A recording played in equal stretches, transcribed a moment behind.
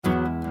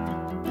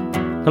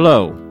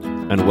Hello,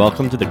 and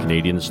welcome to the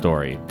Canadian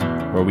Story,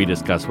 where we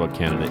discuss what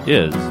Canada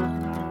is,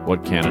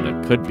 what Canada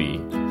could be,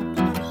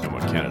 and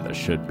what Canada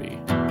should be.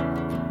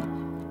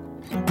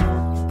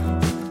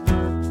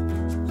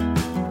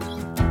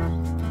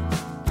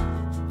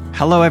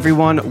 Hello,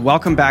 everyone.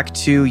 Welcome back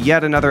to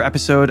yet another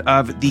episode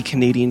of The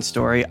Canadian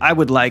Story. I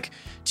would like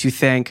to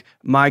thank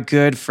my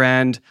good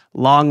friend,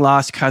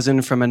 long-lost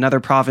cousin from another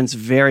province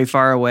very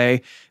far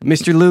away,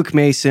 Mr. Luke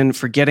Mason,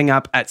 for getting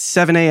up at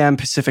 7 a.m.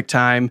 Pacific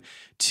time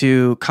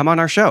to come on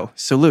our show.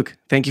 So, Luke,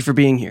 thank you for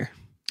being here.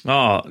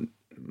 Oh,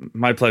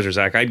 my pleasure,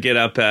 Zach. I'd get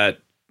up at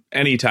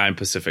any time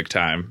Pacific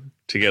time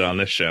to get on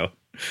this show.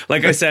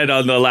 Like I said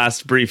on the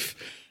last brief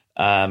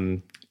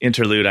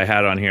interlude I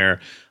had on here,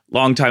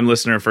 long-time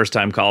listener,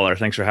 first-time caller.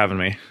 Thanks for having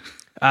me.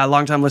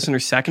 Long-time listener,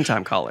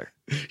 second-time caller.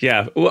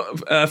 Yeah, well,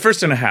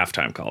 first and a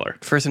half-time caller.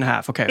 First and a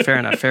half. Okay, fair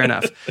enough, fair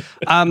enough.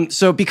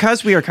 So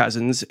because we are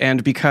cousins,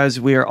 and because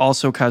we are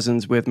also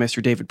cousins with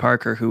Mr. David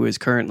Parker, who is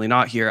currently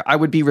not here, I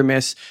would be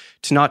remiss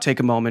to not take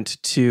a moment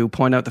to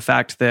point out the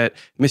fact that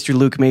Mr.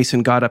 Luke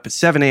Mason got up at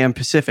 7 a.m.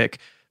 Pacific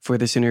for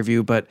this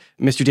interview, but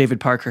Mr. David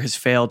Parker has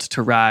failed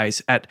to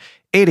rise at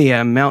 8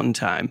 a.m. Mountain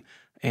Time.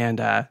 And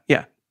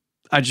yeah,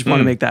 I just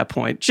want to make that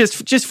point,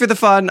 just for the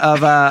fun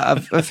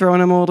of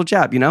throwing him a little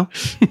jab, you know?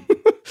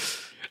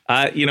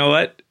 You know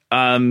what?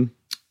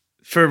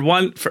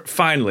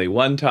 Finally,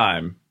 one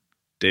time,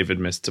 David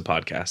missed a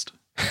podcast.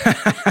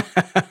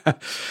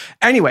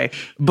 Anyway,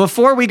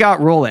 before we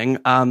got rolling,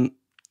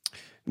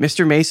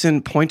 Mr.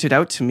 Mason pointed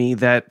out to me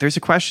that there's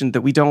a question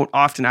that we don't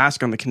often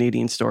ask on the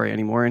Canadian Story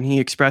anymore, and he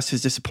expressed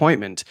his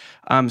disappointment.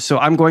 So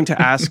I'm going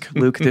to ask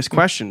Luke this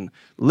question.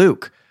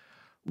 Luke,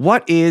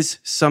 what is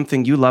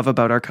something you love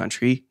about our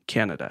country,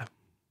 Canada?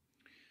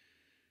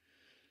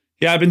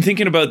 Yeah, I've been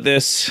thinking about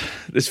this.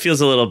 This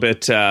feels a little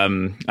bit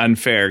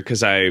unfair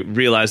because I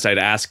realized I'd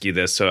ask you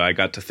this, so I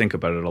got to think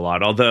about it a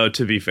lot. Although,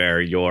 to be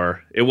fair,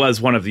 it was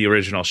one of the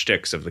original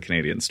shticks of the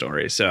Canadian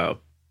Story. So,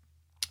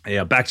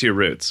 yeah, back to your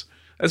roots.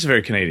 That's a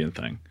very Canadian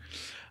thing.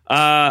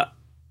 I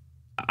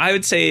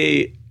would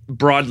say,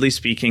 broadly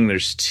speaking,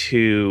 there's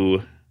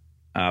two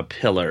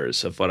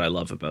pillars of what I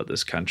love about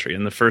this country.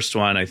 And the first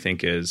one, I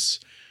think, is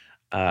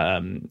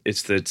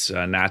it's its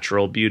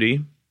natural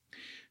beauty.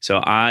 So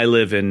I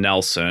live in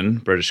Nelson,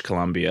 British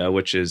Columbia,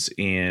 which is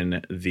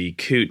in the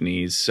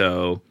Kootenays.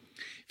 So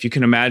if you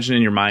can imagine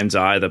in your mind's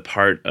eye the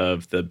part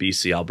of the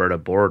BC-Alberta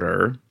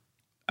border,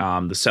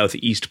 the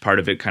southeast part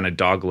of it kind of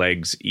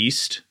doglegs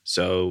east.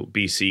 So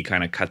BC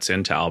kind of cuts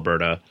into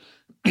Alberta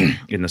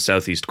in the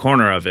southeast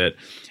corner of it.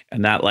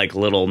 And that like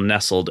little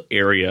nestled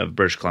area of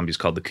British Columbia is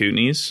called the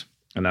Kootenays.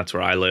 And that's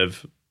where I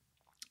live.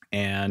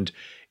 And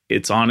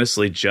it's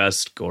honestly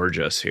just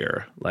gorgeous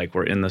here. Like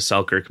we're in the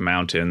Selkirk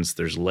Mountains.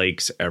 There's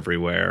lakes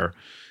everywhere.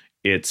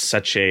 It's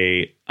such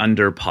a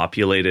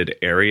underpopulated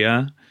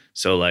area.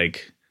 So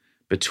like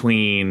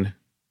between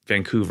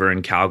Vancouver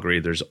and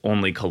Calgary, there's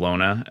only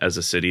Kelowna as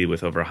a city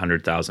with over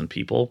 100,000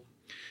 people.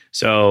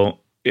 So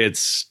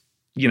it's,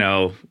 you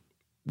know,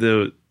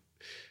 you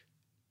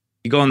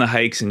go on the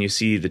hikes and you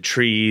see the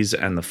trees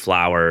and the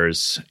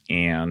flowers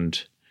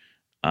and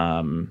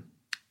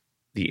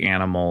the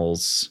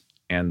animals,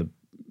 and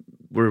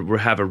we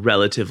have a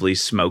relatively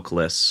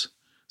smokeless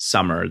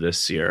summer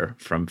this year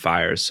from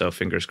fires. So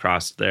fingers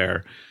crossed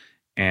there.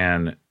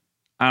 And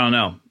I don't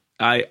know,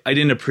 I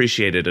didn't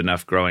appreciate it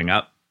enough growing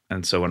up.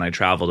 And so when I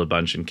traveled a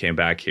bunch and came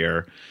back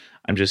here,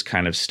 I'm just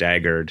kind of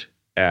staggered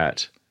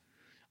at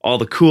all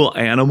the cool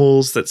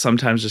animals that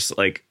sometimes just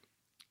like,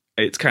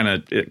 it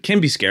can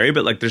be scary,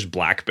 but like there's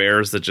black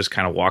bears that just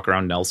kind of walk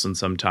around Nelson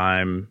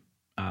sometime.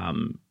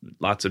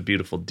 Lots of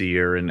beautiful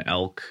deer and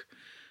elk,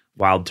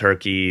 wild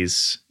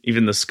turkeys,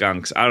 even the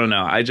skunks. I don't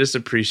know. I just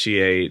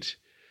appreciate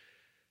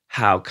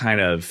how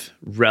kind of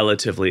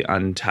relatively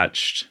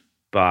untouched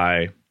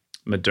by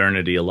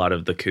modernity a lot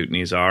of the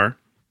Kootenays are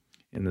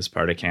in this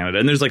part of Canada.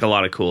 And there's like a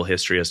lot of cool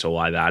history as to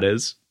why that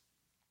is.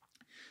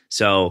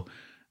 So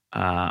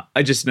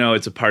I just know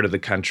it's a part of the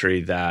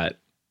country that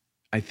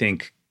I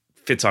think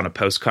fits on a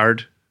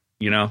postcard,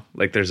 you know,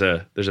 like there's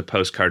a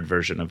postcard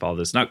version of all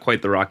this, not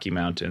quite the Rocky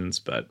Mountains,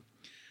 but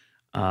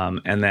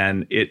and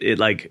then it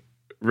like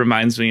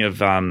reminds me of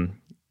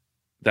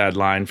that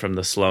line from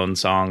the Sloan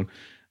song,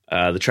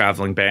 the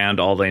traveling band,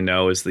 all they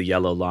know is the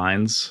yellow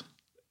lines,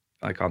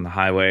 like on the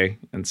highway.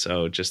 And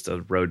so just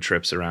the road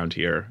trips around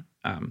here,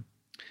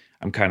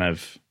 I'm kind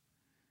of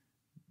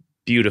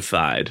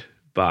beautified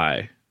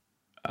by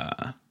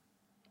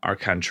our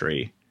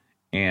country.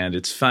 And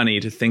it's funny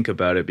to think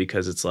about it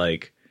because it's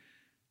like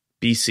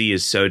BC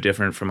is so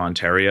different from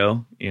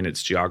Ontario in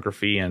its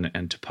geography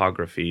and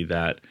topography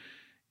that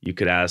you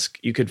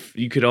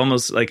could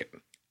almost like,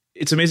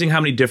 it's amazing how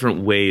many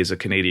different ways a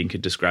Canadian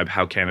could describe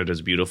how Canada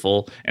is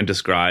beautiful and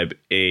describe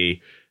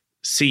a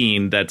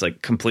scene that's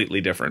like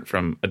completely different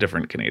from a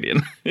different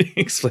Canadian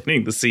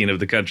explaining the scene of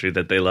the country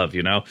that they love,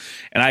 you know?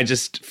 And I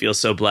just feel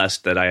so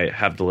blessed that I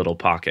have the little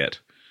pocket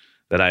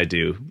that I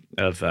do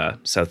of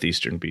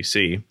southeastern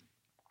BC.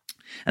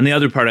 And the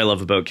other part I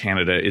love about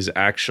Canada is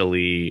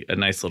actually a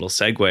nice little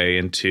segue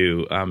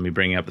into me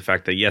bringing up the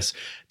fact that, yes,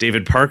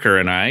 David Parker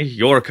and I,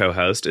 your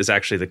co-host, is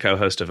actually the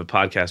co-host of a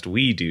podcast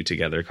we do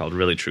together called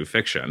Really True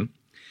Fiction.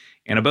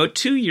 And about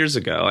 2 years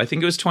ago, I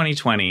think it was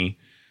 2020,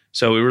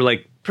 so we were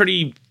like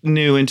pretty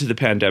new into the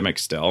pandemic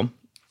still.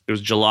 It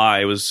was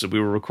July. We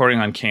were recording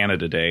on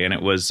Canada Day, and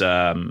it was we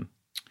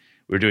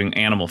were doing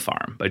Animal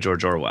Farm by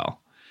George Orwell.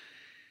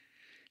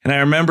 And I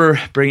remember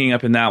bringing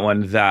up in that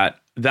one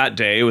that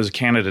day, it was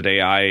Canada Day,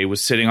 I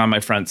was sitting on my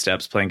front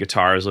steps playing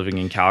guitar. I was living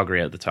in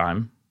Calgary at the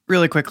time.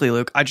 Really quickly,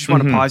 Luke, I just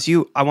want to pause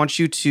you. I want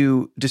you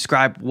to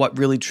describe what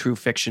Really True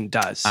Fiction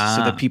does so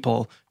that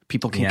people can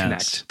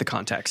connect the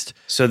context.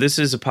 So this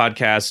is a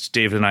podcast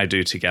David and I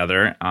do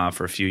together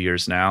for a few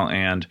years now.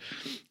 And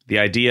the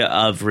idea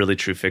of Really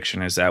True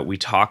Fiction is that we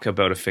talk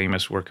about a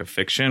famous work of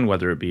fiction,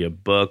 whether it be a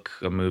book,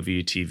 a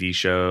movie, TV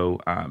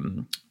show,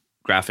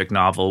 graphic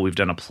novel. We've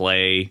done a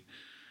play,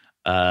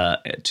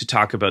 to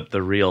talk about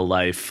the real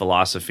life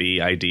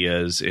philosophy,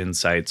 ideas,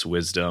 insights,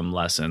 wisdom,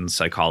 lessons,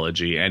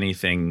 psychology,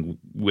 anything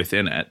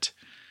within it.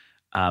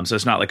 So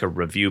it's not like a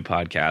review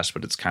podcast,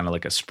 but it's kind of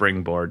like a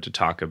springboard to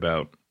talk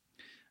about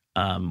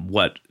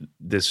what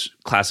this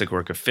classic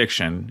work of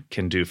fiction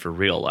can do for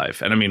real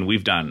life. And I mean,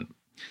 we've done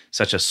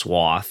such a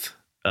swath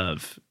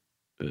of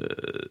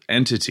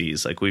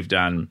entities. Like we've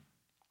done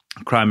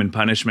Crime and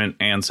Punishment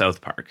and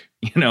South Park.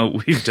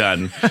 We've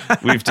done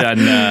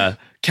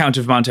Count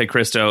of Monte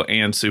Cristo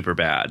and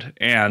Superbad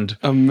and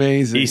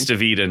amazing East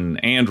of Eden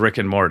and Rick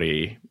and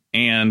Morty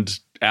and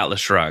Atlas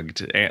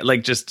Shrugged, and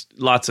like just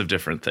lots of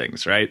different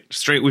things, right?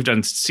 We've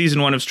done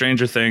season 1 of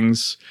Stranger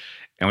Things,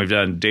 and we've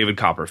done David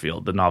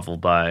Copperfield, the novel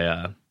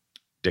by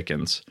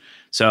Dickens.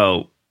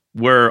 So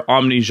we're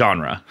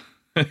omni-genre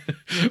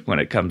when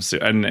it comes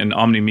to, and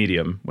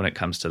omni-medium when it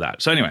comes to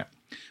that. So anyway,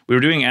 we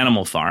were doing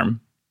Animal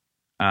Farm.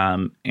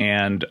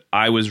 And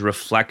I was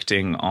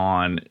reflecting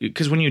on,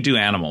 because when you do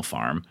Animal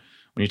Farm,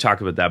 when you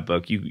talk about that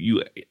book,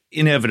 you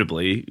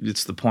inevitably,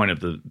 it's the point of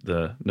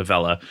the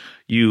novella,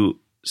 you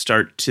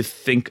start to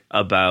think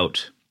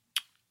about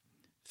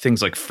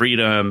things like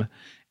freedom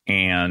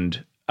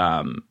and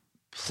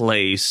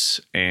place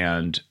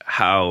and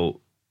how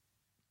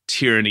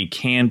tyranny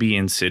can be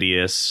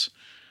insidious.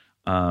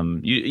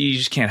 You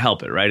just can't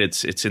help it, right?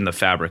 It's in the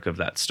fabric of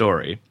that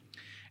story.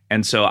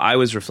 And so I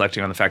was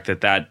reflecting on the fact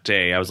that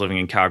day I was living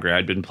in Calgary.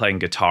 I'd been playing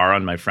guitar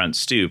on my front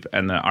stoop,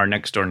 and our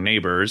next door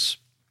neighbors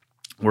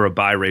were a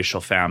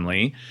biracial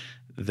family.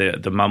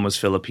 The mom was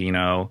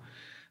Filipino,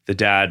 the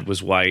dad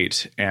was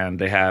white, and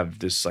they have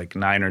this like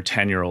 9 or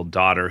 10-year-old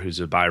daughter who's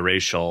a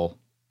biracial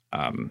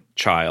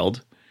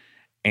child.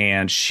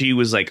 And she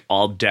was like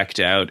all decked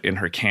out in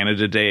her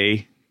Canada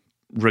Day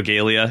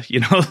regalia,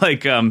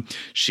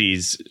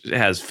 she's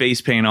has face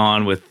paint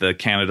on with the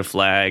Canada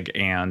flag,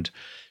 and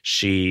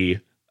she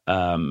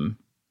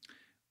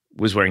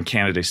was wearing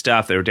Canada Day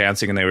stuff. They were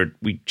dancing, and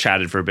we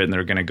chatted for a bit, and they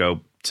were going to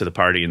go to the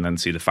party and then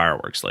see the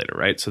fireworks later,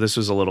 right? So this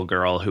was a little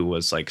girl who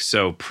was like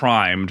so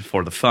primed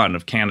for the fun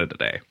of Canada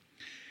Day.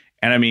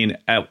 And I mean,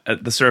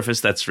 at the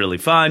surface, that's really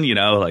fun,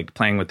 like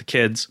playing with the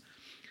kids.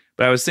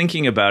 But I was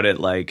thinking about it,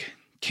 like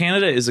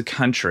Canada is a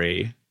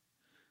country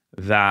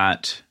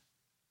that,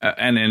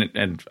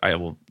 and I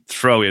will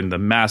throw in the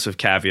massive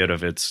caveat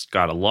of it's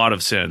got a lot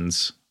of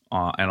sins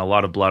and a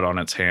lot of blood on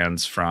its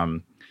hands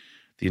from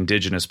the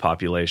indigenous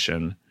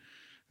population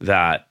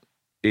that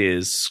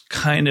is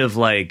kind of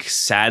like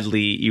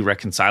sadly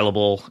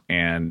irreconcilable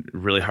and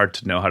really hard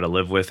to know how to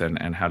live with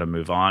and how to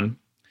move on.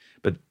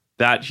 But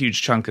that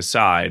huge chunk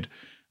aside,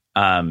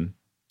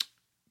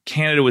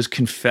 Canada was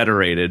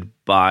confederated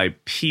by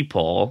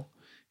people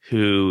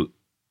who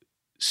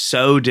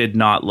so did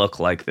not look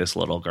like this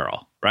little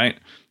girl, right?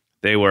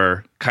 They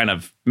were kind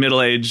of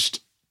middle-aged,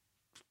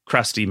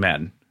 crusty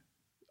men,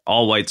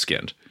 all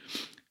white-skinned.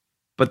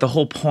 But the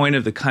whole point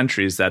of the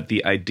country is that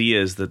the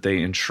ideas that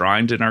they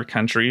enshrined in our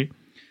country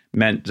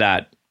meant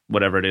that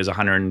whatever it is,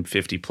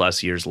 150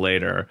 plus years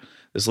later,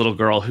 this little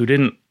girl who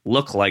didn't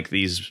look like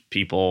these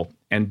people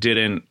and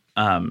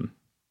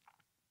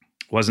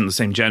wasn't the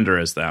same gender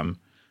as them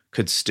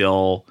could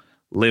still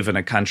live in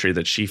a country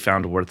that she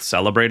found worth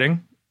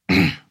celebrating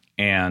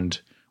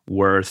and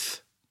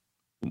worth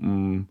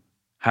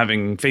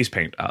having face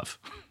paint of,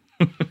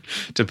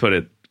 to put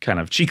it kind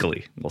of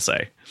cheekily, we'll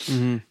say.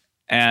 Mm-hmm.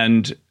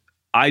 And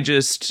I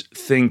just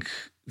think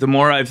the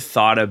more I've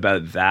thought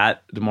about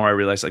that, the more I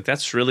realize like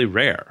that's really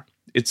rare.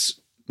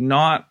 It's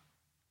not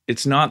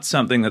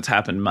something that's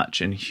happened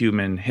much in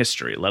human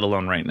history, let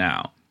alone right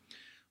now,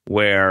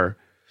 where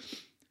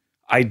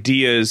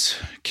ideas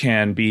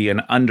can be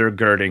an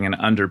undergirding and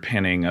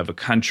underpinning of a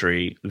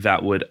country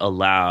that would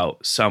allow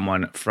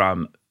someone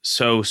from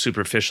so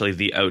superficially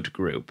the out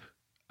group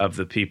of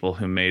the people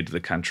who made the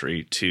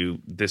country to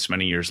this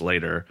many years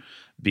later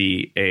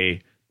be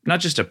not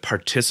just a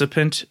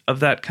participant of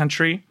that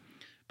country,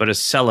 but a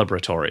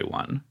celebratory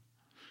one.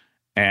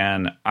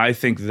 And I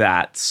think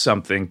that's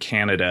something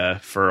Canada,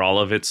 for all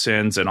of its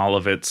sins and all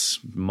of its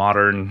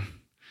modern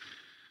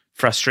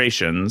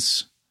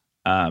frustrations,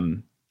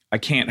 I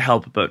can't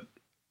help but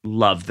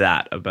love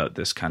that about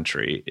this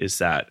country, is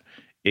that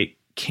it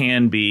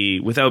can be,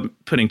 without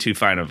putting too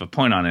fine of a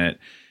point on it,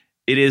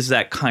 it is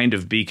that kind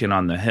of beacon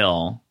on the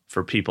hill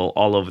for people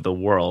all over the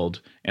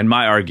world. And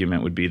my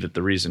argument would be that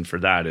the reason for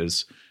that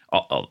is,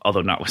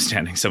 although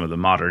notwithstanding some of the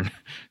modern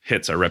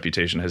hits our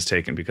reputation has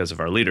taken because of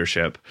our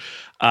leadership,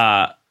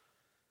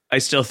 I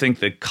still think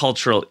the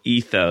cultural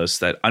ethos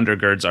that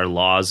undergirds our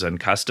laws and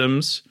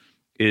customs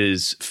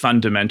is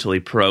fundamentally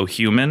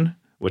pro-human,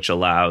 which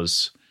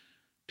allows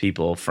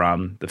people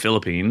from the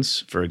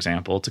Philippines, for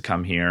example, to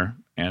come here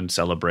and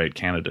celebrate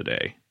Canada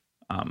Day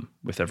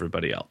with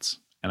everybody else.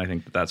 And I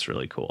think that that's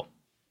really cool.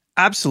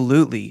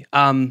 Absolutely.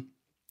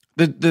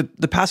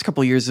 The past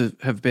couple of years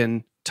have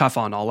been tough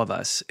on all of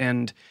us,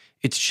 and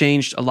it's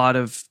changed a lot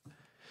of,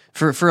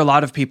 for a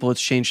lot of people,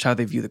 it's changed how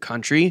they view the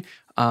country.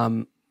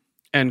 And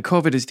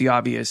COVID is the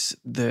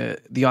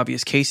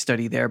obvious case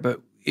study there,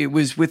 but it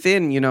was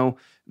within,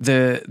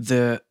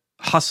 the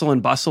hustle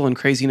and bustle and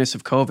craziness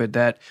of COVID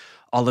that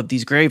all of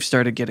these graves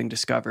started getting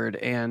discovered.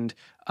 And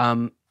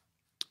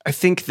I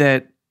think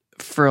that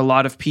for a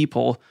lot of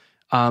people,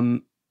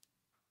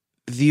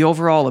 the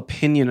overall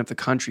opinion of the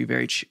country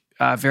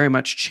very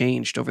much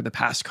changed over the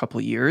past couple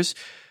of years.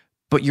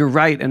 But you're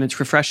right, and it's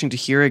refreshing to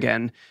hear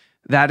again.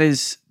 That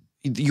is,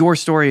 your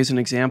story is an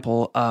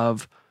example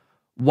of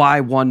why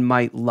one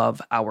might love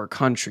our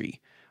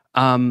country.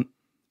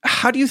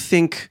 How do you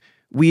think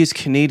we as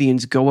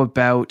Canadians go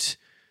about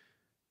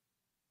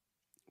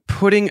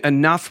putting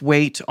enough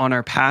weight on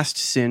our past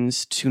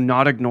sins to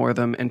not ignore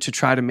them and to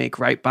try to make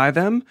right by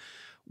them,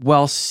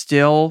 while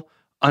still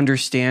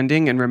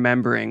understanding and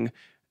remembering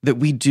that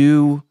we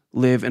do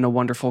live in a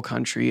wonderful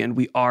country and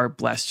we are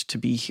blessed to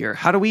be here?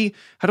 How do we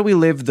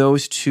live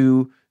those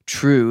two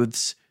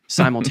truths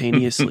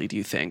simultaneously, do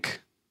you think?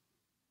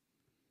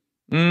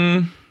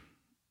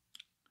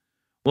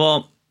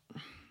 Well,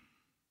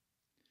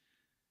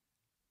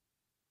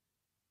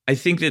 I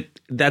think that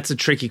that's a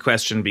tricky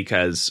question,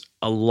 because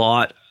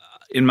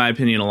in my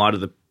opinion, a lot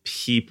of the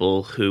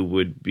people who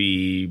would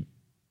be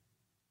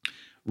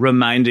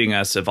reminding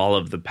us of all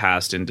of the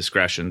past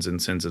indiscretions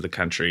and sins of the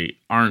country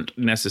aren't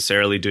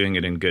necessarily doing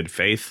it in good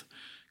faith,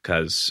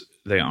 because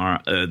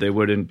they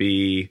wouldn't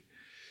be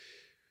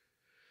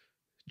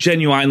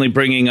genuinely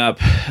bringing up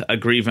a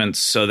grievance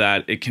so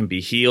that it can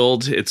be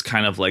healed. It's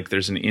kind of like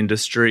there's an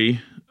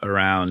industry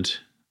around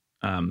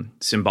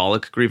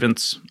symbolic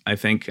grievance, I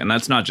think. And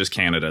that's not just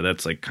Canada.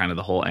 That's like kind of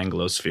the whole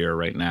Anglosphere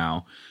right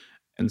now.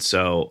 And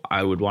so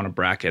I would want to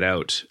bracket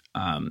out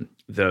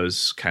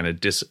those kind of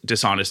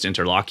dishonest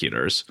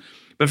interlocutors.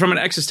 But from an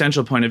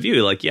existential point of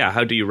view, like, yeah,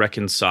 how do you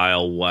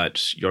reconcile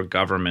what your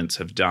governments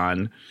have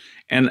done?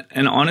 And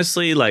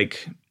honestly,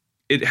 like,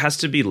 it has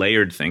to be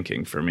layered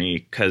thinking for me,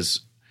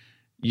 because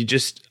you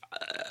just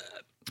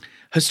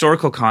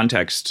historical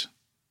context.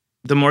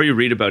 The more you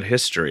read about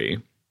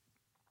history,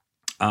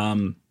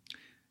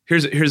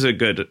 here's a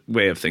good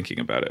way of thinking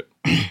about it.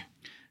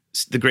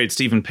 The great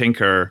Steven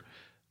Pinker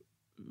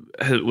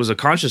was a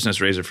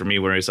consciousness raiser for me,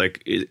 where he's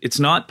like, it's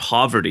not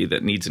poverty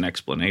that needs an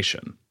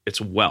explanation.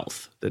 It's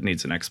wealth that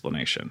needs an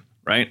explanation,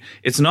 right?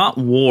 It's not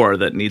war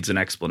that needs an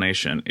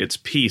explanation. It's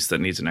peace that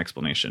needs an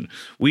explanation.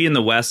 We in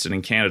the West and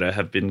in Canada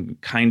have been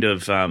kind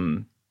of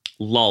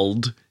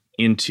lulled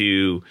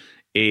into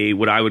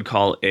what I would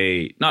call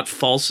a not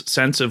false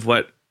sense of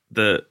what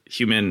the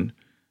human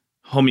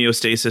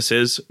homeostasis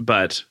is,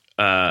 but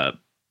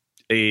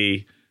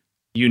a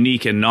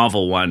unique and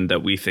novel one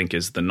that we think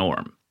is the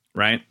norm,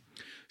 right?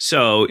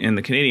 So in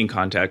the Canadian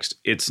context,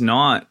 it's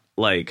not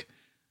like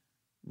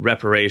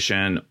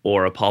reparation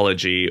or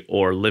apology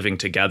or living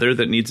together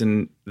that needs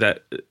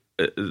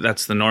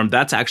that's the norm.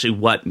 That's actually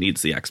what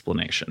needs the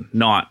explanation,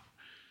 not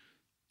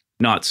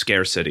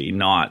scarcity,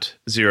 not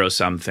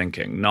zero-sum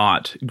thinking,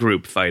 not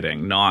group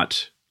fighting,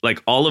 not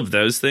like all of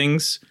those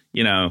things,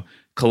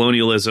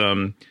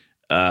 colonialism,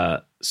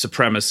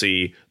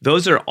 supremacy.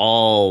 Those are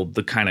all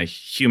the kind of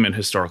human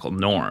historical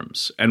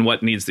norms. And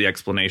what needs the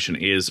explanation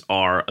is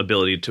our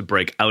ability to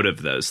break out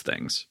of those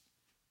things,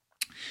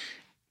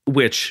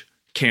 which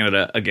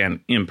Canada,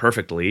 again,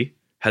 imperfectly,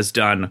 has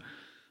done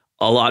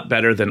a lot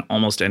better than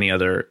almost any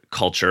other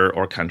culture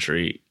or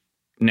country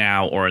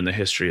now or in the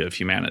history of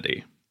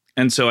humanity.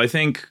 And so I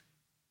think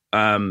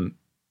my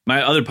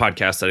other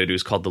podcast that I do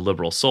is called The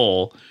Liberal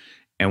Soul.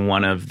 And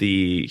one of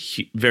the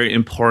very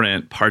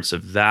important parts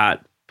of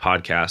that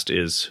podcast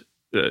is,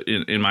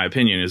 in my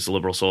opinion, is The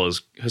Liberal Soul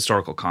is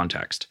historical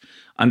context,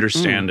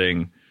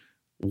 understanding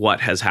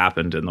what has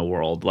happened in the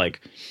world.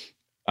 Like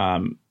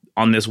on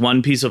this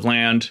one piece of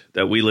land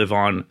that we live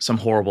on, some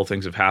horrible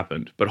things have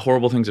happened, but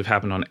horrible things have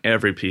happened on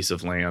every piece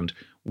of land.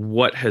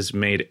 What has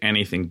made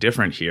anything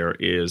different here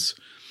is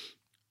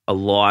a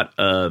lot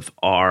of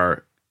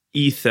our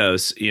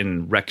ethos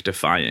in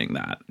rectifying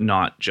that,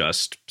 not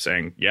just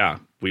saying, yeah,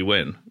 we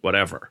win,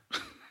 whatever.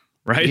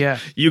 Right? Yeah.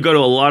 You go to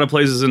a lot of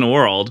places in the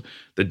world,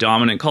 the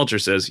dominant culture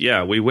says,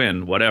 yeah, we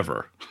win,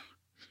 whatever.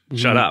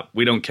 Shut up.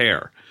 We don't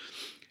care.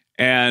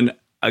 And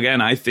again,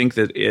 I think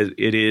that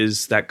it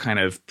is that kind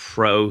of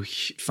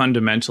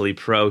fundamentally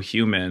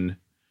pro-human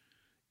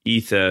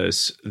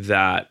ethos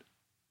that,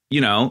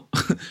 you know,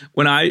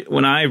 when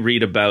I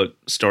read about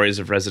stories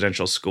of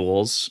residential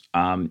schools,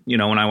 you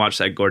know, when I watch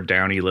that Gord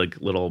Downie like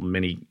little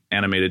mini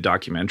animated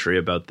documentary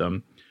about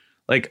them,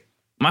 like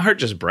my heart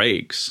just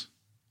breaks,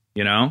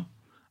 you know?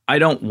 I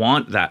don't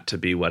want that to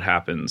be what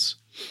happens.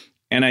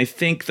 And I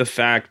think the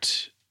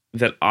fact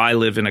that I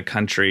live in a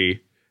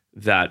country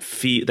that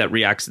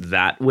reacts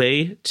that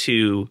way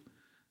to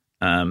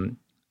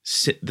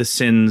the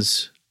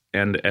sins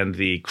and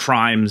the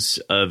crimes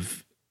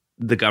of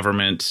the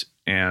government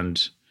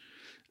and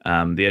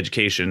the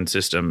education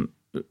system,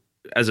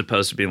 as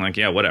opposed to being like,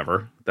 yeah,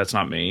 whatever, that's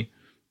not me.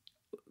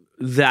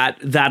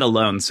 That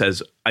alone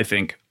says, I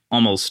think,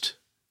 almost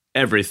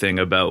everything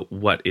about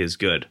what is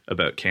good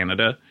about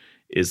Canada,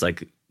 is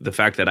like the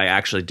fact that I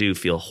actually do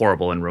feel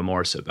horrible and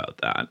remorse about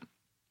that,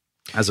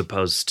 as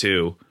opposed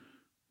to,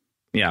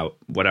 yeah,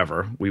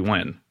 whatever, we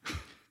win.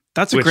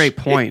 That's a great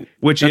point.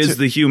 Which is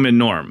the human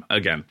norm.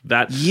 Again,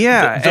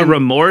 the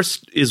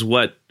remorse is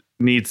what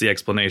needs the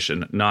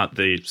explanation, not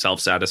the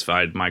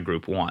self-satisfied my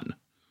group won.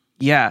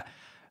 Yeah,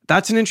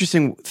 that's an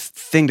interesting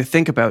thing to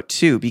think about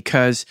too,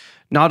 because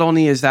not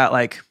only is that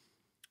like,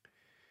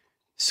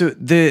 so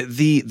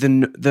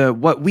the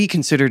what we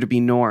consider to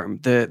be norm,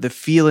 the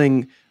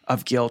feeling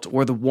of guilt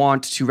or the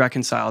want to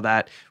reconcile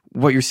that,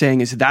 what you're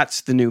saying is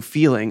that's the new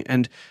feeling,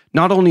 and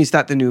not only is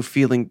that the new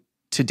feeling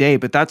today,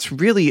 but that's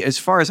really, as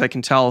far as I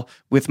can tell,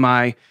 with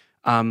my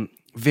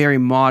very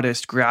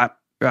modest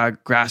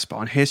grasp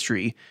on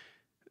history,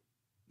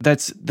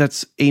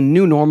 that's a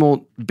new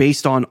normal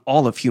based on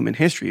all of human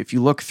history. If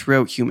you look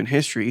throughout human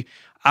history,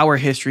 our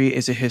history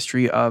is a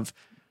history of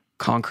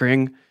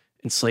conquering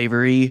and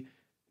slavery,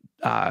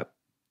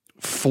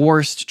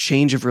 forced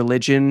change of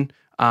religion.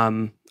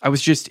 I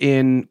was just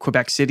in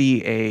Quebec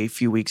City a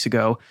few weeks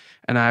ago,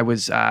 and I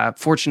was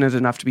fortunate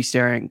enough to be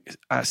staying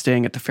at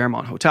the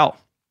Fairmont Hotel.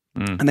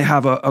 And they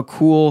have a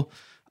cool,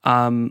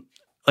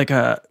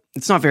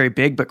 it's not very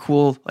big, but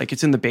cool, like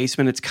it's in the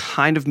basement. It's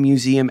kind of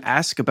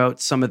museum-esque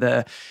about some of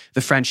the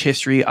French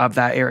history of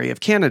that area of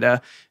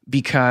Canada,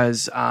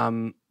 because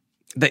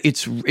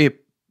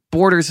it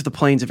borders the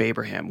Plains of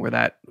Abraham, where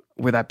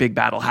that big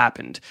battle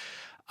happened.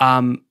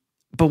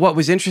 But what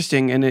was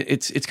interesting, and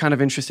it's kind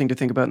of interesting to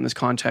think about in this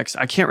context,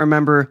 I can't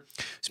remember,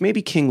 it's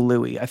maybe King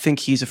Louis. I think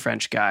he's a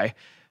French guy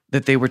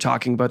that they were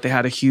talking about. They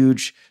had a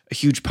huge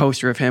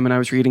poster of him, and I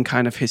was reading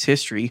kind of his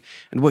history.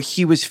 And what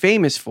he was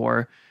famous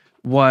for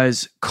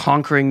was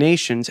conquering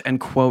nations and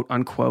quote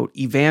unquote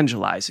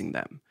evangelizing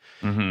them.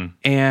 Mm-hmm.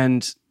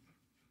 And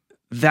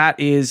that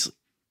is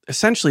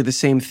essentially the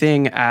same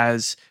thing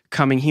as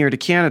coming here to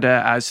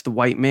Canada as the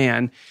white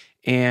man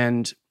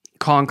and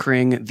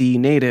conquering the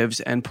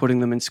natives and putting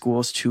them in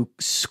schools to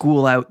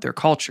school out their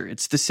culture.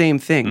 It's the same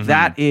thing. Mm-hmm.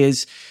 That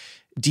is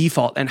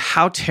default. And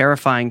how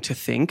terrifying to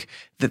think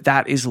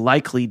that is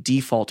likely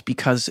default,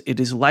 because it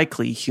is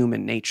likely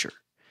human nature.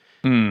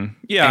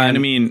 Yeah. And I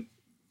mean,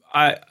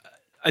 I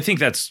think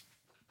that's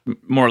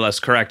more or less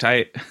correct.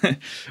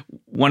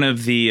 One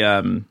of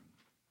the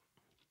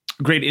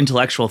great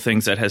intellectual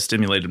things that has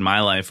stimulated my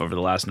life over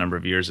the last number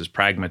of years is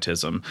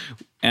pragmatism.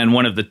 And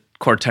one of the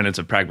core tenets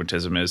of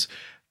pragmatism is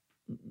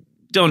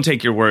don't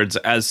take your words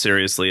as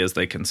seriously as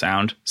they can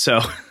sound. So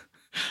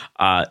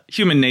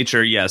human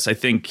nature, yes, I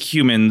think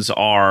humans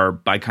are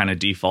by kind of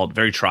default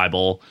very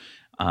tribal.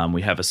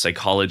 We have a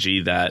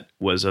psychology that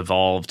was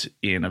evolved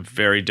in a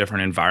very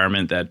different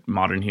environment that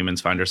modern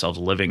humans find ourselves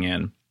living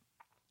in.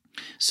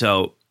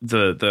 So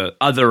the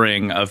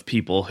othering of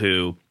people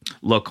who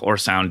look or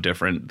sound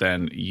different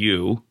than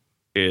you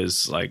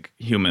is like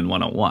human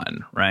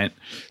 101, right?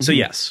 Mm-hmm. So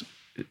yes,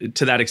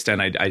 to that extent,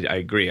 I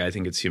agree. I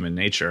think it's human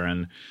nature.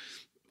 And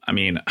I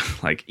mean,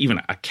 like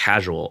even a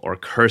casual or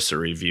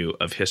cursory view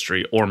of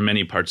history or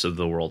many parts of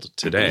the world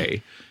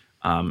today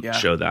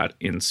show that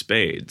in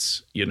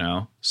spades, you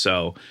know?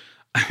 So,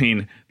 I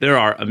mean, there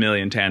are a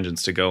million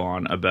tangents to go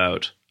on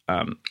about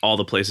all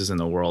the places in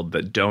the world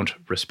that don't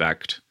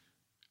respect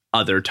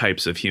other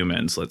types of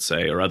humans, let's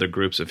say, or other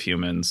groups of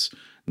humans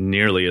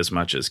nearly as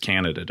much as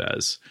Canada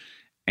does.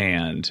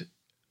 And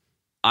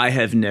I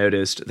have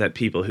noticed that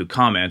people who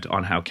comment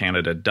on how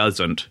Canada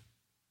doesn't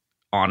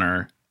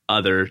honor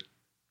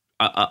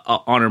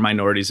honor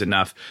minorities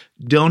enough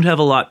don't have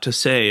a lot to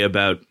say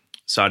about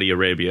Saudi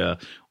Arabia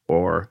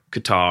or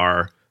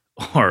Qatar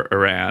or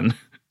Iran.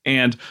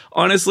 And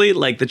honestly,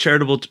 like the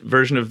charitable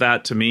version of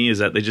that to me is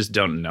that they just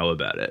don't know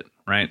about it,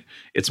 right?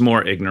 It's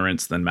more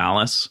ignorance than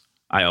malice.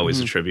 I always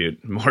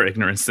attribute more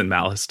ignorance than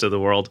malice to the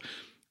world.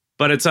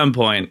 But at some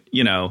point,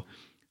 you know,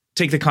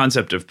 take the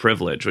concept of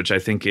privilege, which I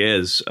think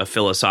is a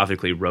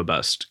philosophically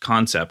robust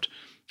concept.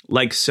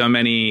 Like so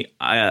many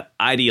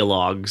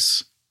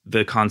ideologues,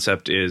 the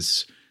concept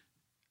is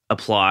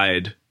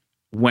applied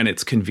when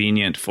it's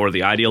convenient for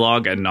the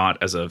ideologue and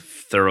not as a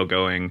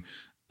thoroughgoing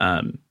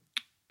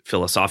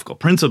philosophical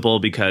principle,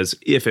 because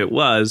if it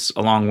was,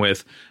 along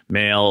with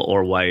male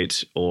or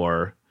white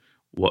or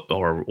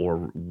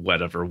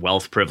whatever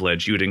wealth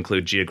privilege, you would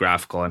include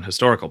geographical and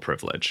historical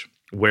privilege,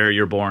 where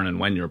you're born and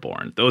when you're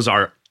born. Those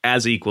are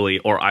as equally,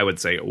 or I would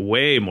say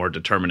way more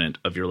determinant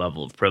of your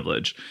level of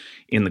privilege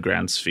in the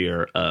grand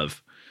sphere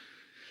of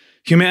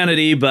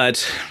humanity. But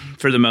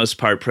for the most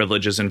part,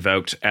 privilege is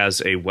invoked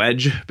as a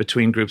wedge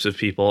between groups of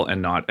people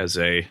and not as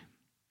a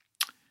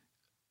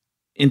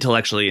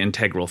intellectually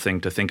integral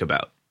thing to think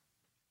about.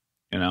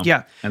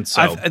 Yeah. And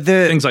so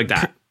things like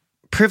that.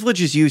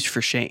 Privilege is used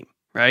for shame,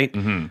 right?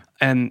 Mm-hmm.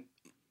 And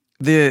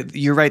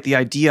you're right. The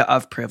idea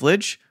of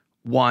privilege,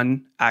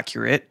 1,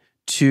 accurate,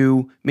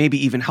 2,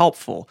 maybe even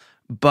helpful,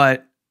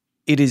 but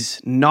it is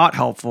not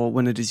helpful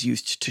when it is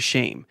used to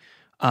shame.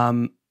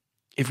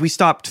 If we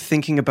stopped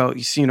thinking about,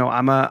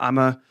 I'm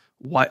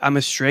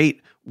a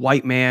straight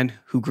white man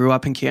who grew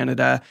up in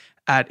Canada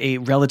at a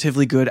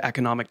relatively good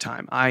economic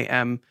time. I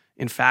am,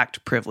 in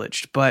fact,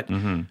 privileged, but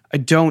I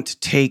don't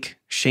take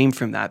shame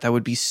from that. That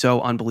would be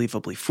so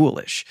unbelievably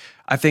foolish.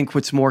 I think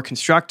what's more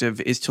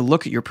constructive is to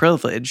look at your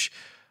privilege,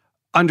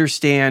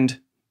 understand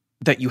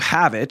that you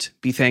have it,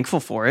 be thankful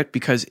for it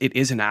because it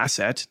is an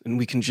asset, and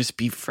we can just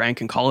be frank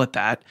and call it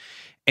that.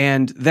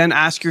 And then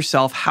ask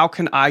yourself, how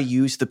can I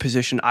use the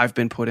position I've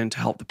been put in to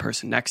help the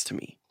person next to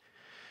me?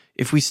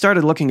 If we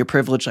started looking at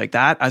privilege like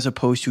that, as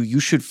opposed to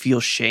you should feel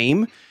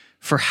shame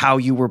for how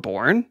you were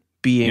born,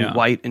 being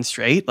white and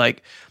straight,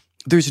 like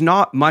there's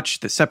not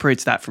much that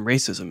separates that from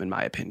racism, in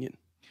my opinion.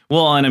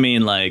 Well, and I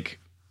mean, like,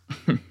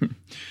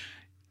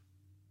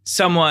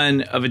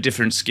 someone of a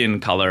different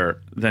skin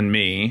color than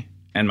me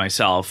and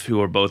myself, who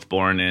were both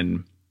born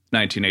in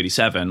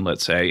 1987,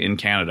 let's say, in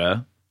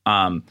Canada,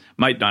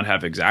 might not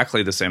have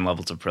exactly the same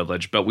levels of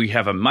privilege, but we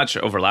have a much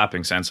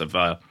overlapping sense of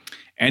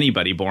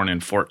anybody born in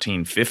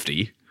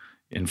 1450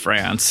 in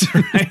France,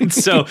 right?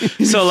 So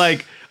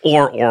like,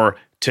 or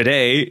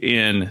today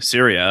in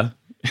Syria,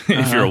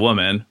 if you're a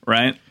woman,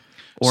 right?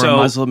 Or a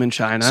Muslim in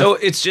China. So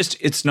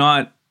it's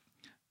not,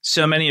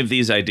 so many of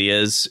these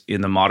ideas in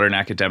the modern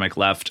academic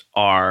left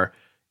are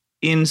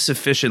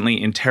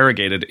insufficiently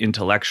interrogated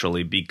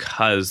intellectually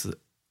because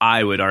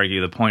I would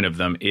argue the point of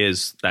them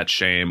is that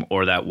shame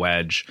or that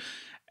wedge.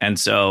 And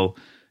so,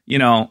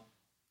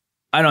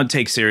 I don't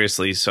take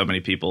seriously so many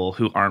people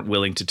who aren't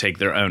willing to take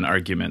their own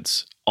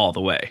arguments all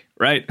the way,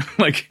 right?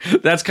 Like,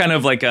 that's kind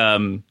of like,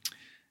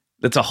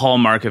 that's a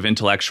hallmark of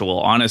intellectual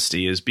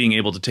honesty, is being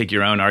able to take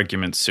your own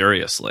arguments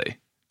seriously,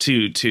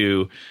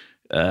 to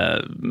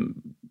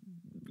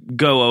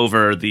go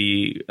over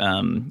the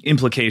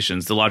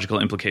implications, the logical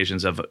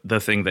implications of the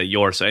thing that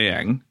you're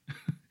saying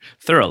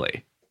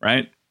thoroughly,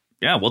 right?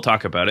 Yeah, we'll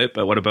talk about it,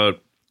 but what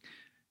about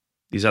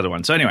these other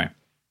ones? So anyway,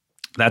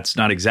 that's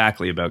not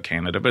exactly about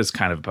Canada, but it's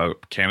kind of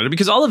about Canada,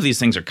 because all of these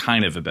things are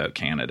kind of about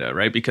Canada,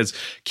 right? Because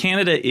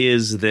Canada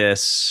is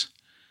this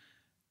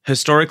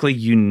historically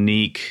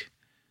unique,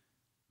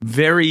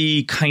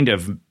 very kind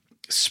of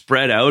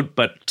spread out,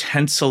 but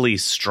tensely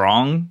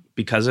strong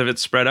because of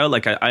its spread out.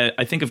 Like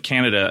I think of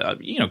Canada,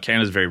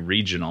 Canada's very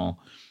regional.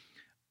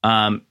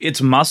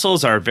 Its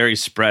muscles are very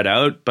spread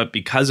out, but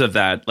because of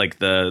that, like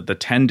the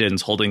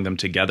tendons holding them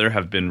together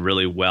have been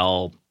really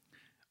well,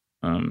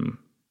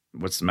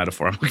 what's the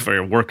metaphor I'm looking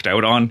for? Worked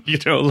out on,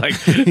 like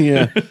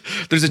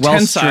there's a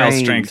tensile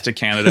strength to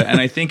Canada.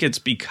 And I think it's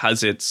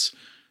because it's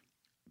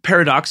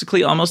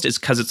paradoxically almost, it's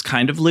because it's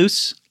kind of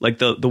loose. Like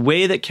the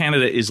way that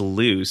Canada is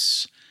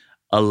loose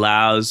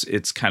allows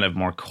its kind of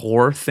more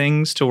core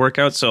things to work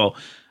out. So,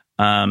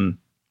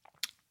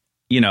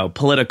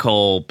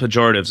 political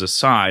pejoratives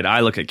aside,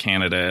 I look at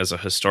Canada as a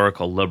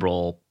historical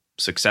liberal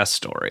success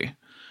story,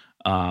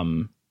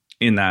 in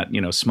that,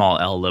 small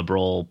L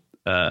liberal,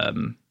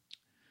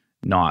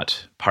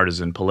 not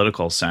partisan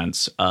political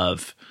sense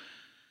of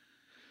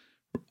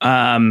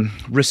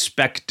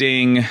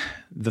respecting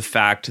the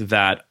fact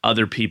that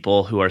other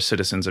people who are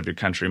citizens of your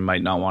country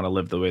might not want to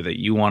live the way that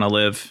you want to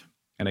live.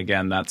 And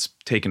again, that's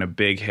taken a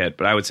big hit,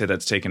 but I would say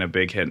that's taken a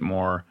big hit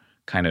more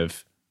kind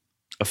of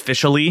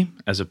officially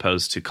as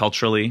opposed to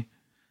culturally,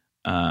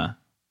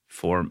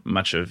 for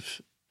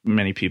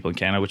many people in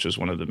Canada, which was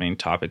one of the main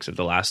topics of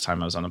the last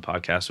time I was on the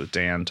podcast with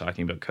Dan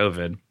talking about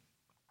COVID.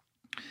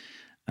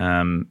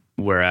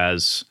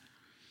 Whereas,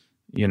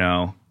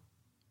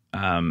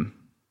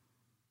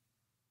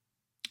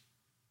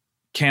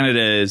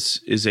 Canada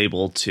is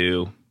able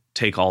to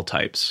take all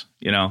types.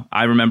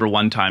 I remember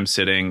one time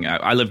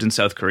I lived in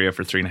South Korea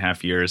for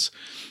 3.5 years,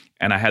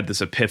 and I had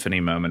this epiphany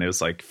moment. It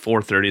was like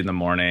 4:30 in the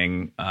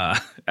morning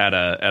at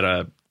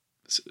a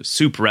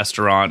soup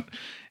restaurant,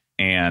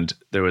 and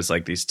there was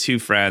like these two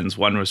friends.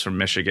 One was from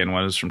Michigan,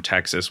 one was from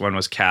Texas, one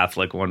was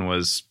Catholic, one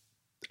was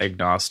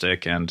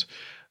agnostic, and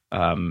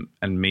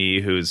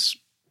me, who's,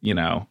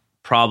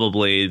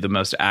 probably the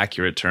most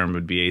accurate term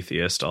would be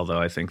atheist, although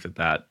I think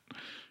that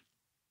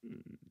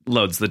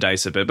loads the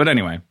dice a bit. But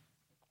anyway,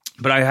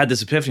 but I had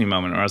this epiphany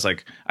moment where I was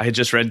like, I had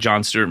just read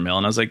John Stuart Mill,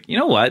 and I was like, you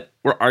know what?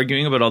 We're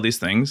arguing about all these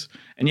things,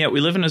 and yet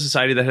we live in a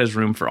society that has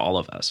room for all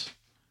of us,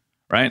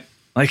 right?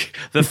 Like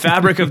the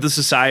fabric of the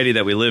society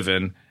that we live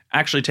in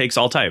actually takes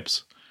all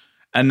types.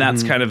 And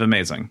that's kind of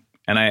amazing.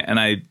 And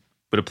I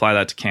would apply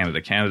that to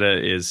Canada.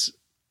 Canada is,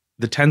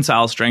 the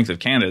tensile strength of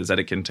Canada is that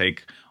it can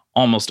take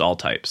almost all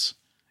types.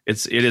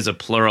 it is a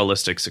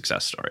pluralistic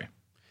success story.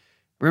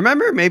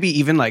 Remember maybe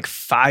even like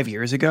 5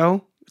 years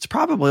ago, it's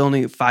probably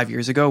only 5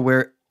 years ago,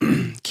 where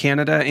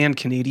Canada and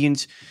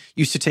Canadians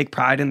used to take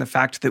pride in the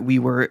fact that we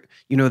were,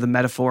 the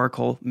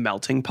metaphorical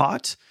melting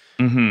pot.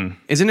 Mm-hmm.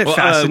 Isn't it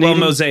fascinating?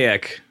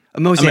 Mosaic. A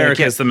mosaic.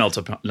 America is the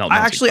melting pot. I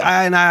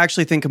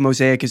actually think a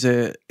mosaic is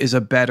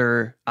a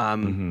better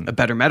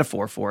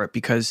metaphor for it,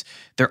 because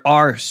there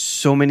are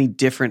so many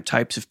different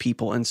types of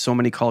people and so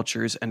many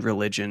cultures and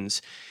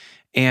religions,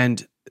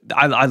 and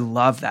I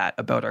love that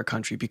about our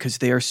country, because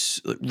they are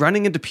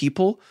running into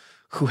people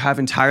who have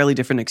entirely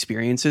different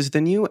experiences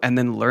than you, and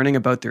then learning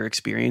about their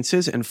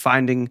experiences and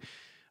finding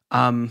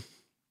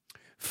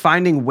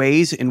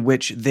ways in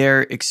which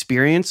their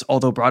experience,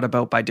 although brought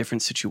about by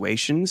different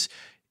situations,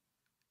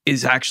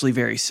 is actually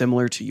very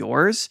similar to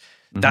yours.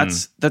 Mm-hmm.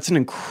 That's an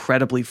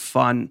incredibly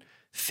fun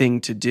thing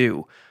to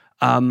do.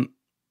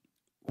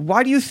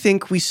 Why do you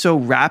think we so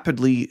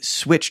rapidly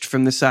switched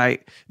from this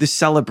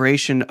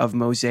celebration of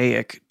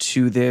Mosaic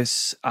to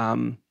this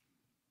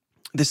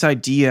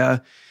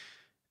idea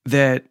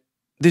that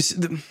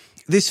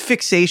this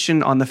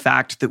fixation on the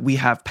fact that we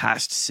have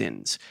past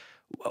sins?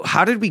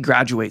 How did we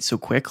graduate so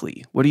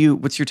quickly?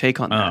 What's your take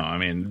on that? I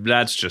mean,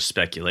 that's just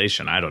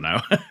speculation. I don't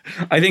know.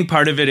 I think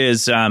part of it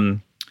is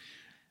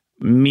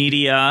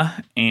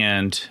media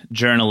and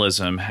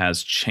journalism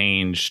has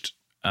changed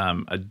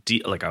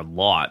a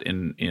lot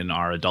in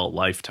our adult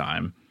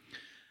lifetime.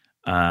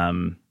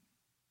 This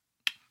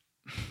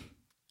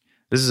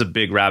is a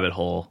big rabbit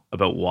hole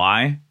about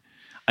why.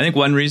 I think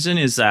one reason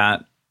is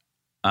that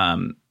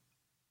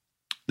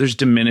there's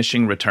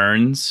diminishing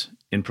returns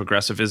in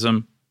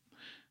progressivism.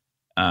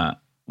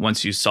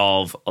 Once you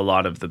solve a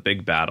lot of the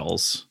big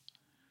battles,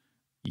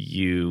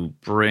 you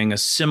bring a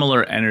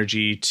similar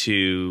energy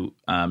to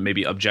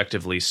maybe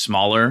objectively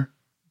smaller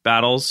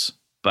battles,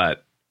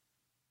 but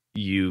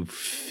you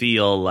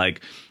feel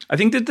like, I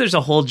think that there's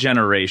a whole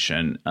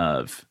generation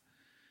of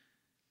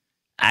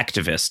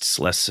activists,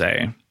 let's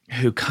say,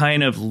 who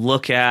kind of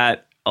look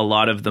at a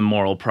lot of the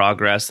moral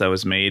progress that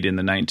was made in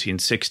the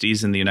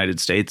 1960s in the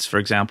United States, for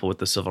example, with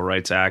the Civil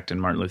Rights Act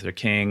and Martin Luther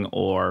King,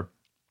 or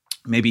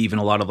maybe even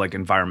a lot of like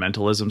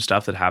environmentalism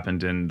stuff that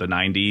happened in the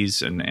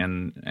 90s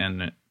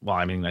and well,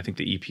 I mean, I think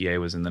the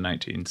EPA was in the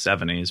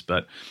 1970s,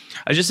 but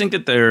I just think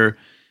that they're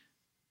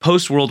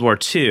post World War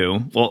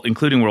II, well,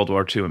 including World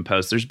War II and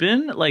post, there's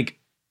been like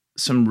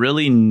some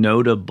really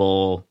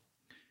notable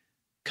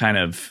kind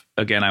of,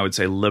 again, I would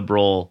say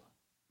liberal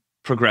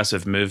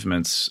progressive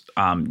movements.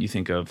 You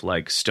think of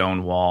like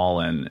Stonewall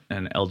and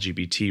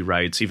LGBT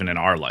rights, even in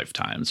our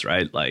lifetimes,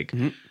 right? Like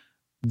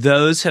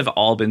those have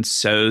all been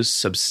so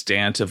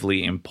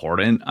substantively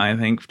important, I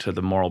think, to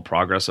the moral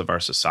progress of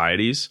our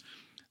societies,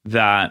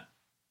 that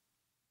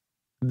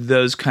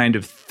those kind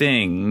of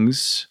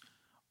things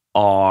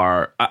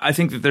are, I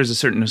think that there's a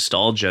certain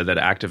nostalgia that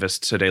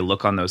activists today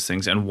look on those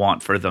things and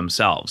want for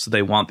themselves.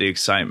 They want the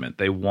excitement.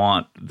 They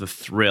want the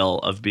thrill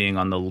of being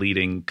on the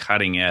leading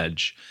cutting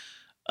edge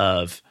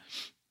of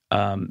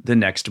the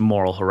next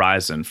moral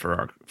horizon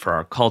for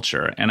our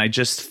culture. And I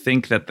just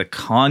think that the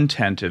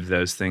content of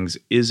those things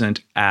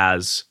isn't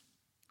as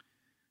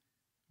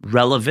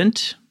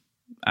relevant,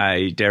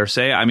 I dare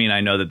say. I mean,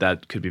 I know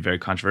that could be very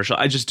controversial.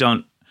 I just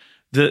don't,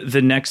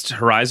 the next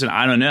horizon,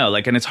 I don't know.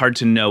 Like, and it's hard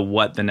to know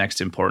what the next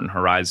important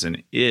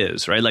horizon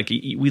is, right? Like,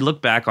 we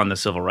look back on the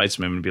civil rights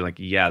movement and be like,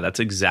 yeah, that's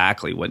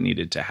exactly what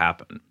needed to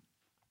happen.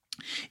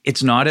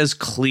 It's not as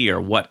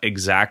clear what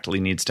exactly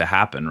needs to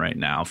happen right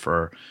now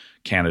for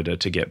Canada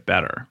to get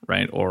better,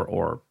 right?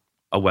 Or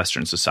a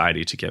Western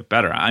society to get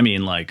better. I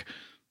mean, like,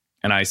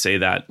 and I say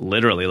that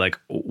literally, like,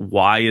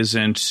 why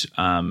isn't,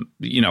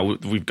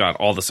 we've got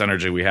all this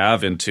energy we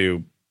have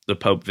into the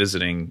Pope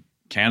visiting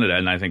Canada,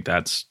 and I think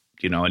that's,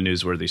 a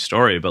newsworthy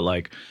story, but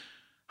like,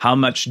 how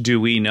much do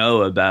we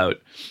know about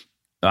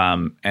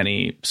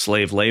any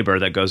slave labor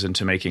that goes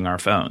into making our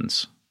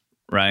phones,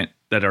 right?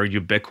 That are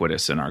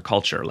ubiquitous in our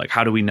culture. Like,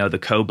 how do we know the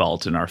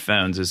cobalt in our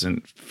phones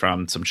isn't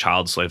from some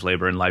child slave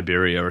labor in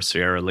Liberia or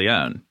Sierra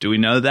Leone? Do we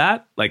know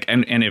that? Like,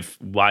 and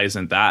if, why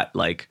isn't that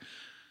like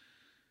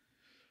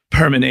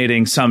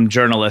permeating some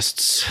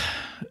journalists,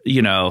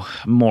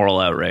 moral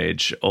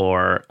outrage,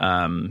 or,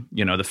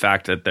 the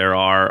fact that there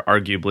are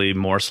arguably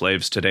more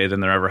slaves today than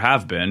there ever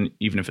have been,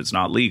 even if it's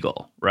not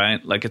legal,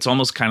 right? Like, it's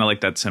almost kind of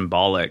like that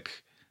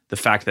symbolic, the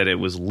fact that it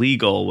was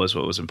legal was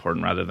what was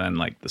important rather than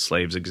like the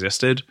slaves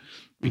existed.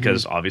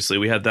 Because obviously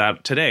we had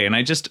that today. And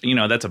I just,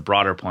 that's a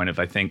broader point of,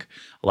 I think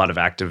a lot of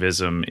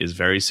activism is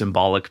very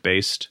symbolic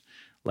based,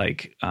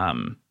 like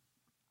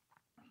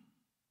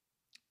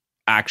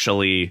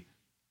actually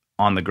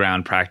on the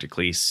ground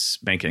practically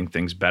making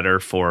things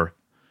better for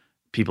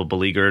people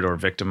beleaguered or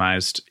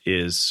victimized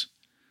is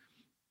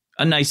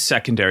a nice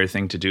secondary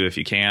thing to do if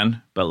you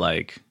can. But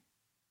like,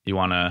 you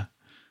want to,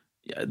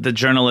 the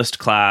journalist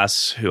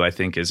class, who I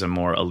think is a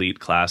more elite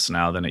class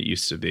now than it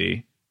used to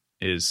be,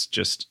 is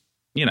just,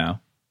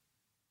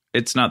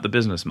 it's not the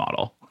business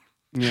model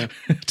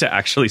to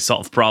actually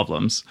solve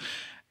problems.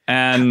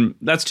 And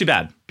that's too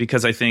bad,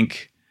 because I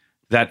think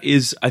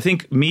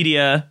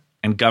media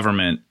and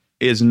government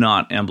is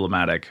not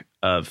emblematic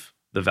of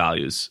the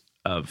values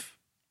of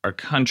our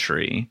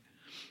country.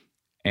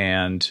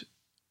 And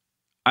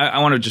I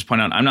want to just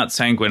point out, I'm not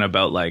sanguine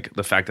about like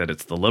the fact that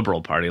it's the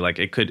Liberal Party. Like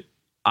it could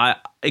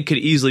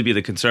easily be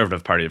the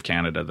Conservative Party of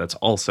Canada that's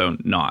also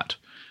not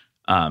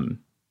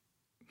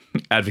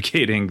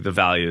advocating the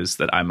values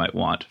that I might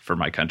want for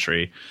my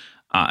country.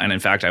 And in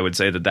fact, I would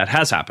say that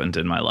has happened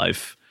in my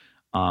life,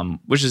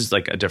 which is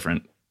like a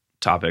different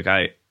topic.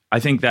 I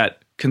think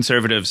that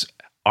conservatives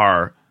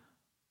are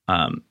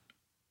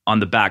on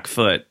the back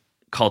foot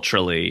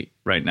culturally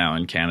right now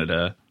in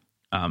Canada.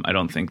 I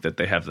don't think that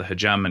they have the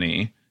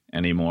hegemony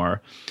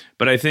anymore.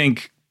 But I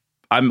think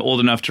I'm old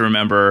enough to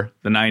remember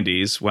the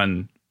 90s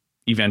when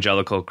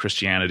evangelical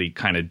Christianity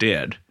kind of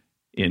did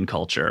in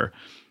culture.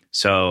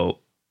 So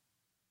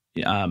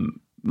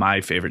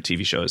my favorite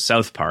TV show is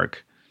South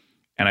Park.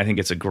 And I think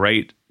it's a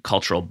great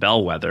cultural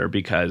bellwether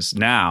because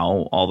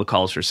now all the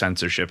calls for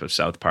censorship of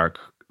South Park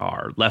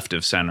are left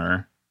of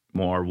center,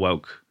 more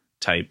woke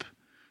type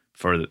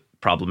for the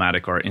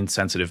problematic or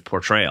insensitive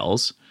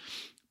portrayals.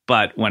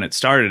 But when it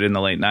started in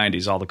the late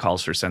 90s, all the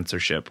calls for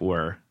censorship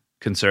were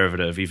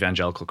conservative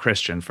evangelical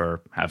Christian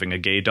for having a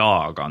gay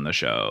dog on the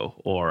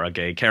show or a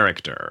gay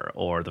character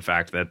or the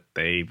fact that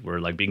they were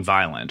like being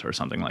violent or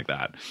something like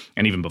that.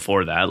 And even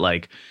before that,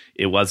 like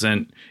it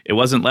wasn't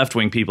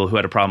left-wing people who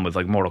had a problem with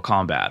like Mortal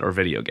Kombat or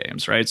video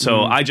games, right?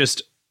 So I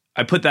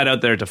put that out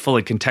there to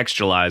fully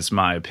contextualize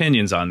my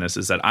opinions on this,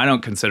 is that I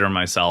don't consider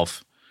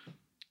myself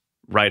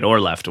right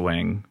or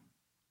left-wing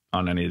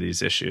on any of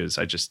these issues.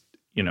 I just,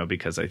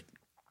 because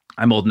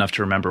I'm old enough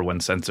to remember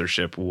when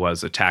censorship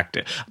was a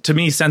tactic. To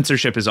me,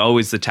 censorship is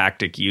always the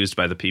tactic used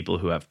by the people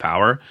who have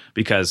power,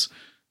 because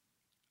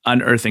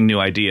unearthing new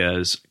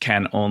ideas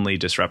can only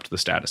disrupt the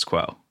status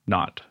quo,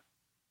 not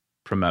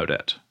promote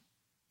it.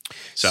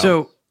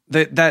 So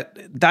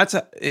that's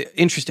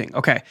interesting.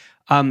 Okay.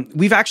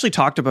 We've actually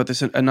talked about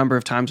this a number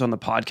of times on the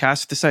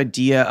podcast, this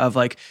idea of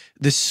like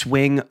the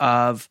swing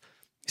of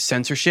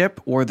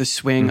censorship or the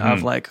swing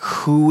of like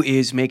who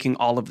is making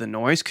all of the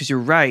noise. Because you're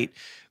right.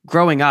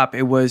 Growing up,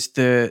 it was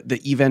the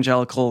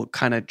evangelical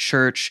kind of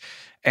church.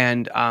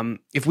 And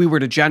if we were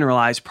to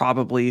generalize,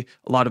 probably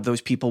a lot of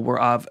those people were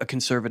of a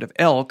conservative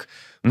ilk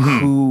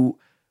who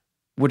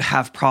would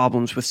have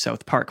problems with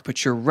South Park.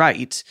 But you're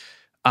right.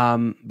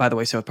 By the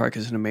way, South Park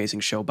is an amazing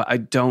show, but I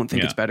don't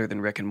think it's better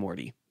than Rick and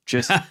Morty.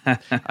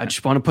 I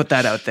just want to put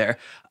that out there.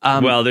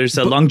 Well, there's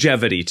a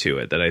longevity to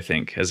it that I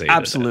think has aided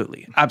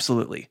absolutely.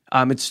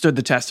 It stood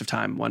the test of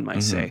time, one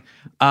might say.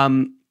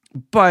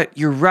 But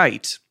you're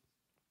right.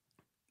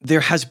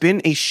 There has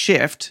been a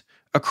shift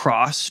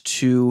across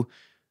to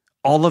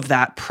all of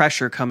that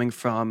pressure coming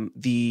from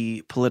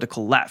the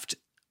political left.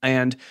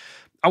 And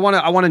I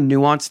want to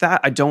nuance that.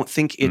 I don't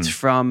think it's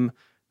from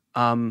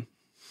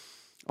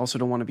also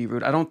don't want to be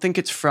rude. I don't think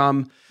it's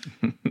from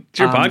it's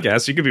your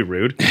podcast. You could be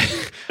rude.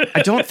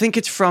 I don't think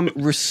it's from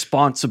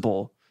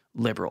responsible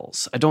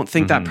liberals. I don't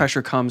think that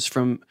pressure comes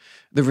from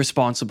the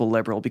responsible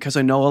liberal, because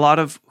I know a lot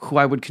of who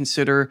I would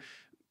consider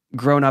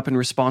grown up and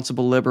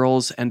responsible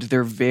liberals, and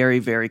they're very,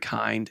 very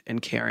kind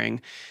and caring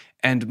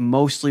and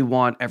mostly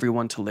want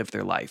everyone to live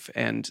their life.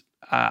 And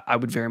I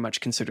would very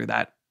much consider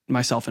that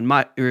myself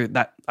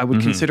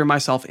consider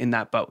myself in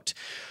that boat.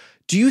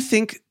 Do you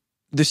think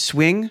the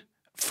swing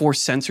for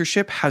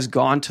censorship has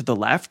gone to the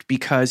left?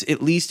 Because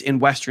at least in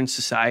Western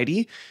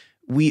society,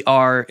 we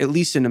are, at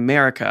least in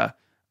America,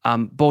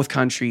 both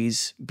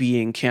countries,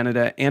 being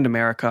Canada and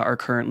America, are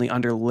currently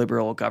under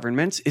liberal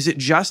governments. Is it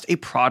just a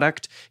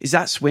product? Is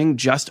that swing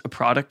just a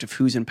product of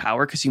who's in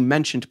power? Because you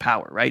mentioned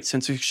power, right?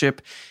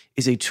 Censorship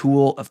is a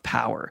tool of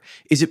power.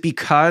 Is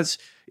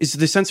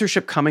the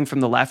censorship coming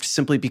from the left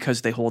simply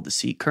because they hold the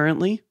seat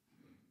currently?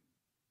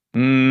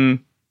 I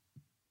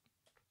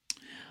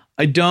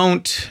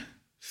don't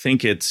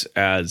think it's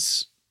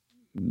as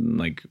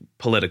like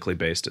politically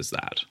based as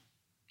that.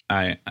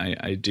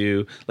 I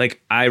do.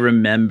 Like, I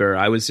remember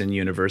I was in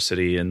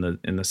university in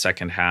the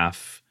second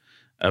half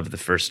of the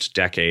first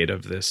decade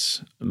of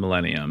this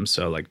millennium,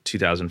 so like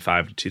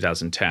 2005 to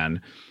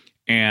 2010.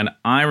 And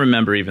I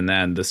remember even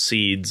then the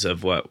seeds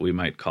of what we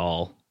might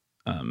call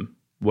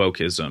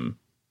wokeism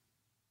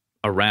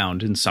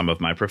around in some of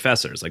my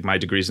professors. Like, my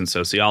degree's in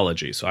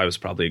sociology, so I was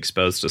probably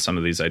exposed to some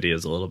of these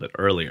ideas a little bit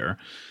earlier.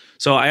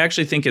 So I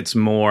actually think it's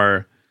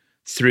more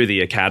through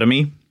the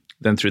academy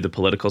than through the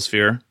political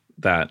sphere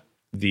that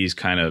these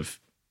kind of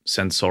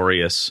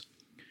censorious,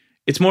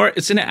 it's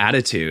an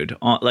attitude.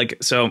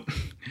 Like, so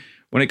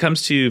when it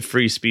comes to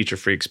free speech or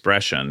free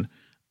expression,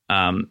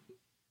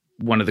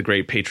 one of the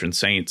great patron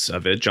saints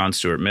of it, John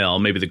Stuart Mill,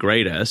 maybe the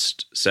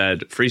greatest,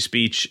 said free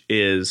speech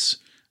is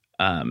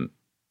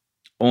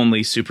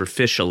only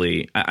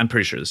superficially, I'm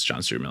pretty sure this is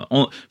John Stuart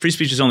Mill, free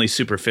speech is only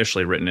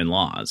superficially written in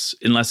laws.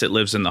 Unless it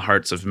lives in the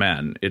hearts of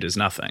men, it is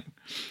nothing.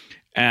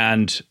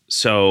 And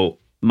so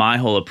my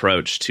whole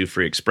approach to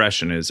free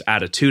expression is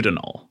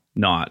attitudinal,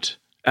 not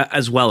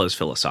as well as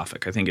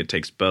philosophic. I think it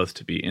takes both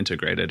to be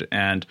integrated.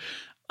 And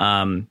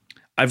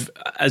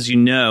as you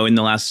know, in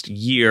the last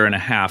year and a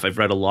half, I've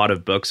read a lot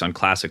of books on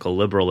classical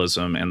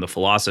liberalism and the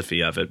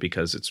philosophy of it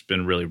because it's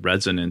been really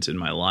resonant in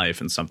my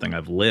life and something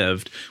I've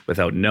lived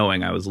without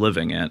knowing I was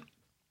living it.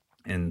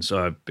 And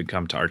so I've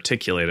become to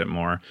articulate it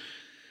more.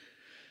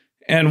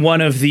 And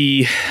one of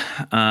the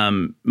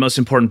most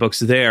important books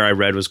there I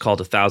read was called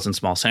 1,000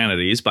 Small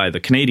Sanities by the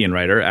Canadian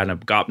writer Adam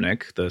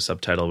Gopnik, the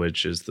subtitle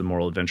which is The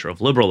Moral Adventure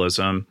of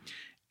Liberalism.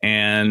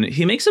 And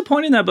he makes a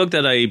point in that book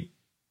that I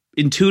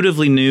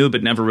intuitively knew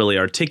but never really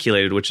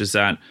articulated, which is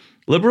that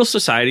liberal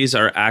societies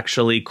are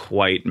actually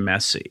quite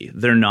messy.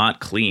 They're not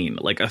clean.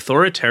 Like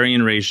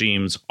authoritarian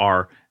regimes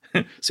are,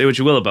 say what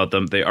you will about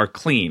them, they are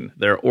clean,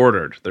 they're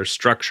ordered, they're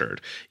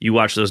structured. You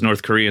watch those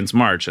North Koreans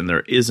march and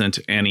there isn't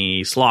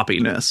any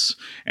sloppiness.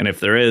 And if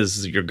there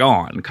is, you're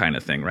gone kind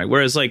of thing, right?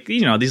 Whereas like,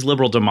 these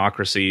liberal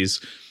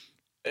democracies,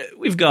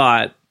 we've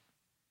got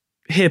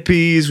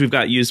hippies, we've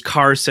got used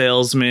car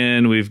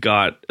salesmen, we've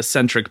got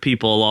eccentric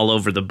people all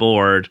over the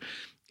board.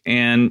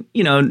 And,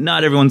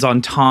 not everyone's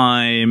on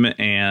time.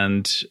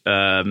 And,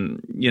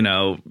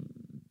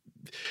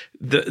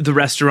 the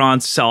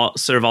restaurants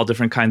serve all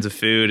different kinds of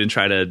food and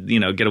try to,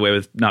 get away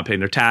with not paying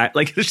their tax.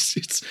 Like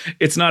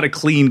it's not a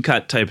clean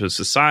cut type of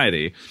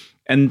society.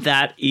 And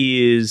that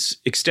is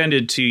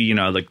extended to,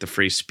 like the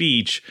free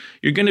speech.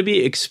 You're going to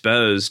be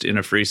exposed in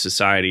a free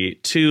society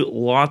to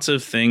lots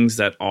of things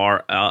that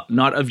are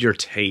not of your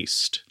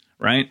taste,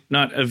 right?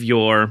 Not of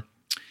your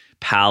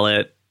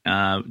palate.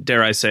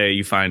 Dare I say,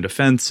 you find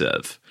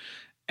offensive.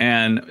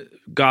 And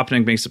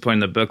Gopnik makes the point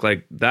in the book,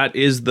 like, that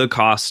is the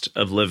cost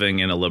of living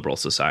in a liberal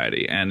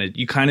society. And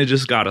you kind of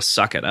just got to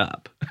suck it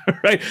up,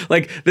 right?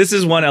 Like, this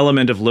is one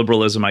element of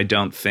liberalism I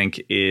don't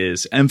think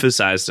is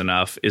emphasized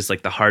enough, is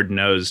like the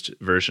hard-nosed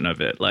version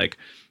of it. Like,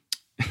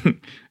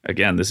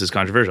 again, this is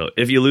controversial.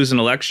 If you lose an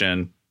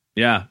election,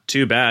 yeah,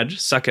 too bad.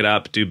 Suck it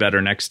up. Do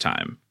better next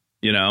time,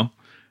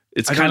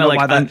 It's kind of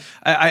like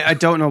I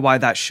don't know why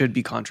that should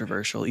be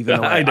controversial,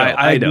 even though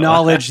I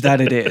acknowledge that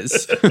it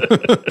is.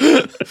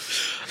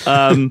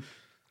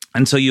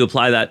 And so you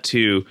apply that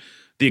to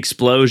the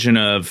explosion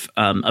of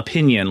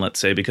opinion, let's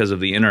say, because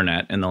of the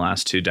internet in the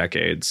last 2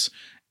 decades.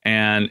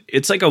 And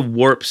it's like a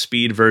warp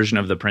speed version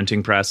of the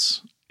printing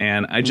press.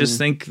 And I just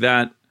think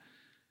that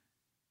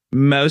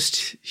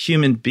most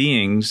human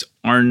beings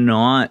are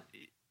not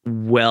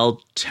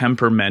well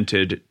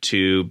temperamented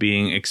to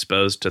being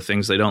exposed to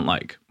things they don't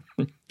like.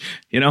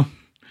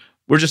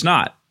 We're just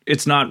not.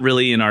 It's not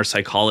really in our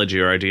psychology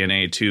or our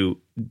DNA to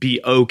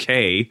be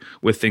okay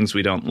with things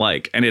we don't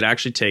like. And it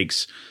actually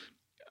takes,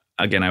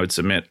 again, I would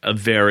submit, a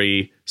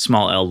very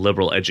small L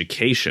liberal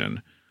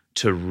education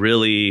to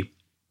really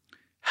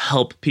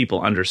help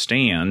people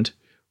understand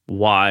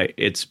why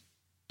it's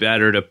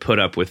better to put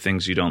up with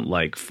things you don't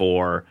like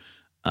for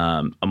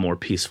a more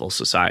peaceful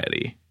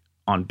society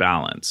on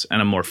balance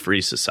and a more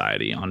free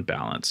society on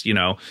balance.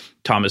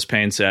 Thomas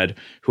Paine said,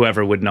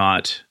 whoever would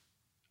not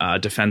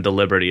defend the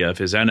liberty of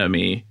his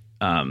enemy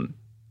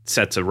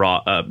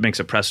makes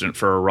a precedent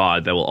for a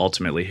rod that will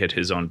ultimately hit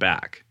his own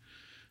back.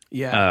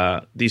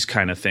 Yeah. These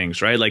kind of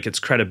things, right? Like, it's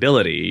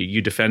credibility.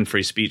 You defend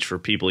free speech for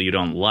people you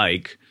don't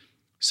like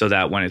so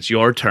that when it's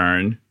your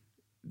turn,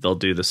 they'll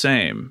do the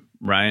same,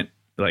 right?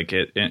 Like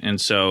it. And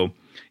so,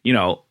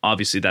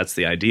 obviously that's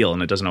the ideal,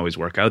 and it doesn't always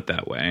work out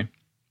that way.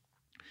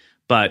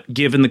 But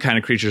given the kind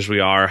of creatures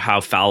we are,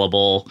 how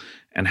fallible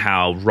and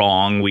how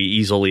wrong we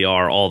easily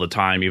are all the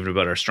time, even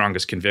about our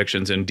strongest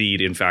convictions.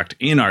 Indeed, in fact,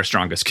 in our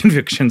strongest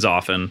convictions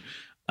often,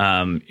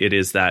 it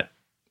is that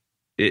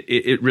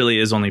it really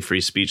is only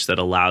free speech that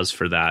allows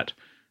for that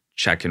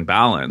check and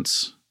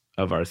balance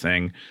of our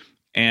thing.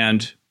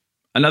 And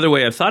another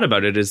way I've thought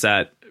about it is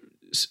that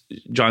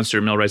John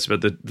Stuart Mill writes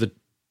about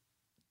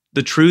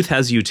the truth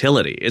has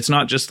utility. It's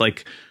not just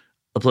like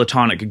a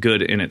platonic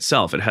good in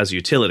itself. It has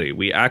utility.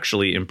 We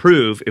actually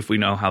improve if we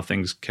know how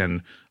things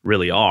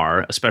really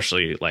are,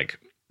 especially like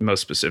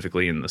most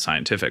specifically in the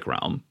scientific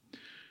realm.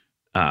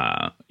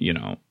 I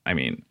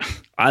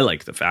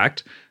like the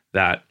fact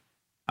that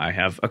I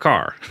have a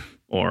car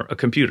or a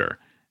computer.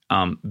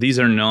 These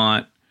are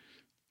not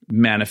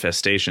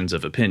manifestations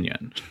of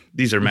opinion.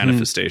 These are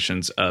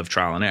manifestations of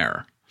trial and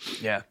error.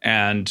 Yeah.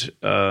 And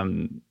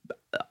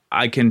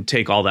I can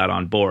take all that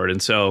on board. And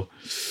so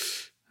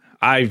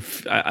I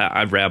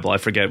ramble. I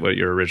forget what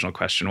your original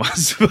question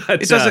was.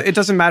 But it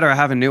doesn't matter. I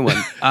have a new one.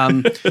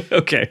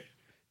 Okay.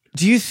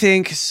 Do you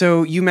think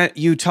so?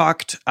 You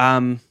talked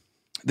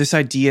this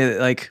idea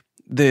like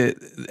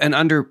an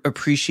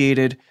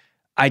underappreciated.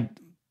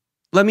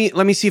 Let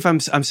me see if I'm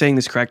saying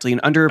this correctly. An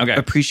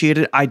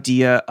underappreciated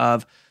idea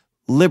of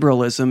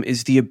liberalism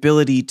is the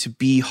ability to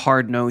be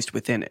hard-nosed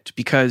within it,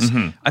 because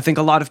I think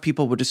a lot of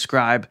people would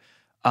describe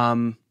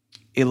a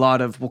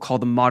lot of, we'll call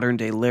them modern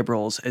day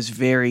liberals, as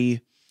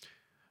very,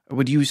 I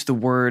would use the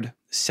word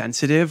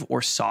sensitive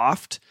or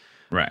soft.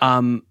 Right.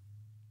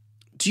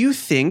 Do you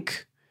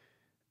think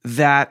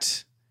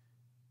that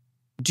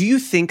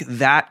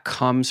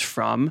comes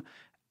from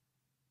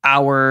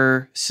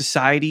our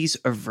society's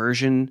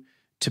aversion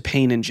to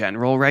pain in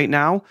general right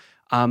now?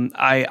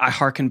 I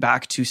hearken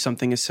back to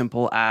something as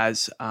simple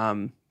as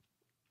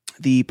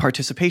the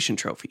participation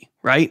trophy,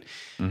 right?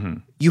 Mm-hmm.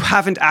 You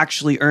haven't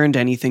actually earned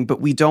anything, but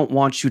we don't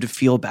want you to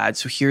feel bad.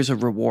 So here's a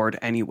reward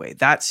anyway.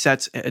 That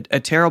sets a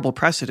terrible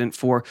precedent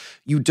for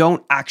you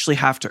don't actually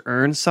have to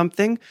earn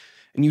something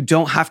and you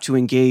don't have to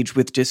engage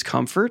with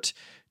discomfort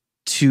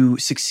to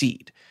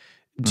succeed.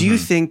 Do you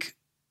think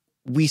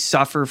we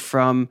suffer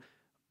from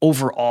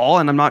overall,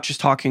 and I'm not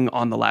just talking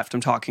on the left,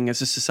 I'm talking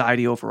as a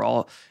society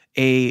overall,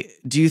 do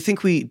you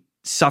think we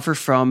suffer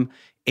from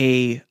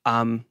a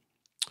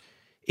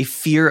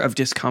fear of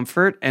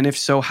discomfort? And if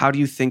so, how do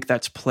you think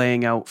that's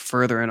playing out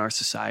further in our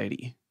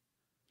society?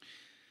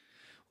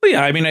 Well,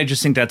 yeah, I mean, I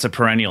just think that's a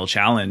perennial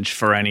challenge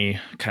for any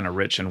kind of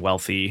rich and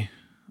wealthy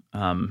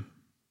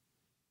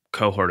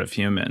cohort of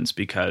humans,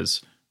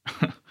 because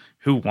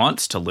who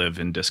wants to live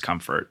in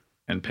discomfort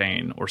and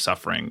pain or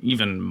suffering,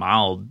 even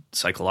mild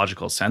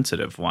psychological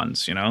sensitive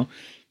ones, you know?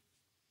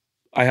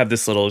 I have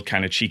this little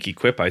kind of cheeky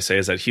quip I say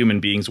is that human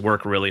beings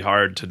work really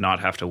hard to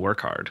not have to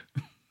work hard.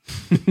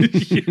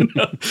 You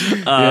know?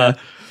 Yeah.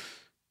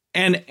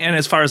 And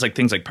as far as like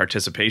things like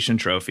participation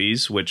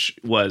trophies, which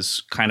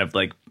was kind of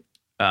like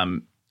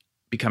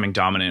becoming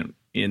dominant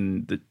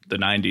in the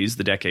 90s,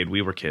 the decade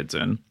we were kids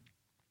in,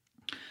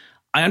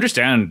 I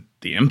understand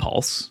the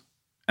impulse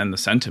and the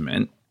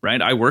sentiment,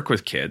 right? I work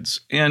with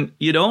kids, and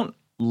you don't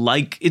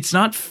like, it's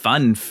not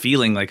fun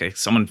feeling like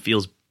someone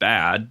feels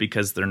bad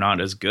because they're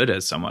not as good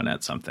as someone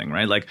at something,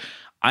 right? Like,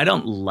 I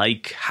don't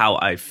like how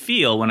I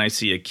feel when I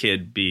see a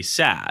kid be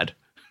sad,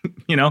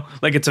 you know?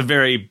 Like, it's a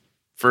very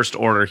first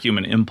order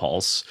human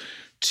impulse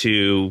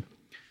to,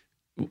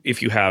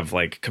 if you have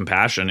like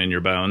compassion in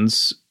your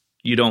bones,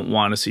 you don't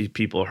want to see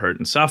people hurt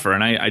and suffer.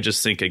 And I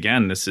just think,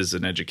 again, this is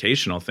an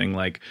educational thing.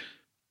 Like,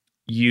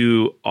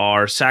 you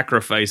are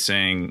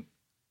sacrificing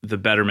the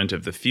betterment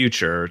of the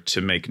future to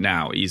make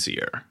now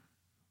easier.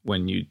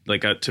 When you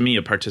like, to me,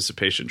 a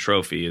participation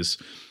trophy is,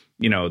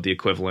 you know, the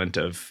equivalent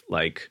of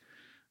like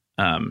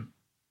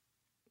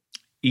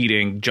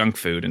eating junk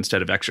food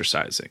instead of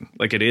exercising.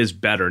 Like, it is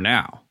better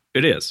now.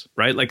 It is,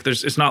 right? Like,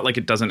 it's not like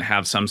it doesn't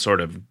have some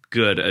sort of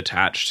good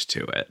attached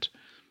to it.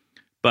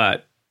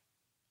 But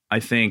I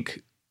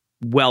think,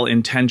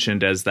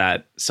 well-intentioned as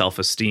that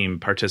self-esteem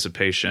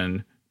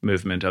participation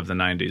movement of the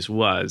 90s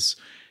was,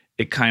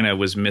 it kind of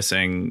was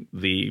missing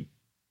the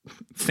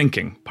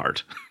thinking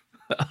part.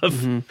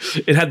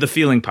 It had the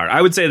feeling part.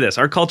 I would say this: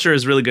 our culture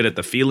is really good at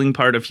the feeling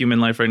part of human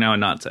life right now, and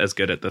not as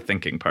good at the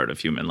thinking part of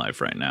human life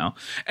right now.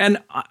 And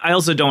I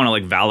also don't want to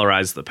like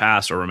valorize the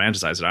past or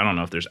romanticize it. I don't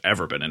know if there's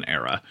ever been an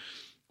era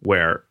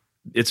where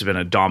it's been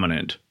a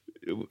dominant,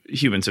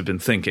 humans have been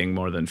thinking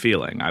more than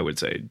feeling. I would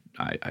say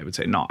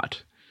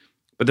not.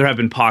 But there have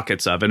been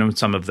pockets of, and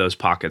some of those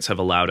pockets have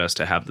allowed us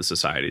to have the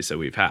societies that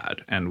we've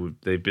had, and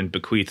they've been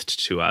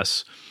bequeathed to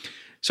us.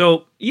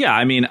 So yeah,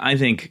 I mean, I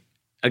think,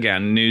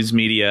 again, news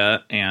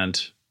media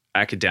and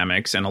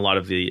academics and a lot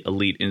of the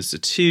elite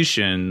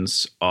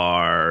institutions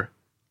are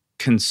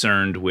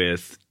concerned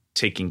with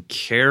taking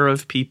care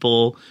of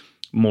people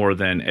more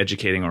than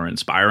educating or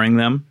inspiring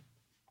them.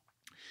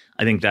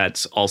 I think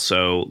that's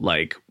also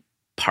like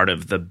part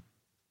of the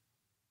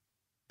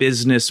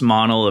business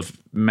model of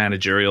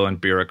managerial and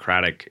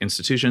bureaucratic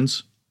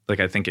institutions. Like,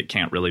 I think it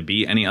can't really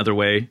be any other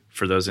way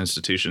for those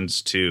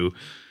institutions to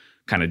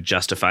kind of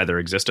justify their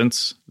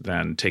existence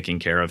than taking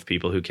care of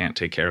people who can't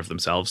take care of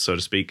themselves, so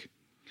to speak.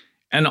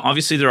 And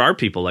obviously there are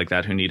people like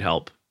that who need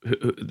help.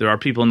 There are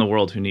people in the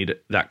world who need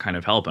that kind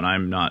of help, and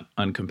I'm not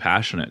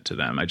uncompassionate to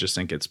them. I just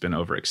think it's been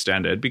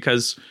overextended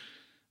because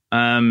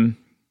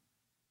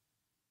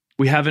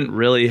we haven't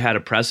really had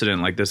a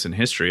precedent like this in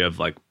history of,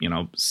 like, you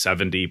know,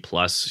 70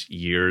 plus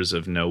years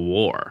of no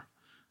war,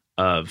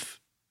 of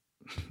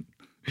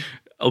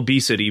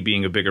obesity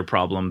being a bigger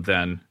problem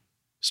than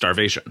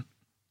starvation,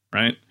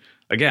 right?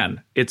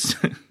 Again, it's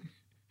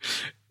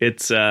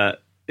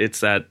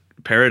that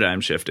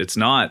paradigm shift. It's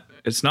not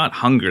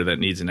hunger that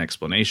needs an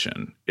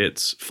explanation.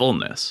 It's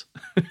fullness.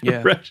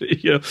 Yeah. Right?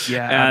 You know?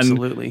 Yeah, And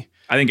absolutely.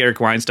 I think Eric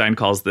Weinstein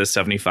calls this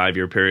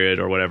 75-year period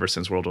or whatever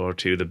since World War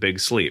II the big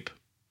sleep.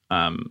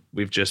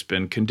 We've just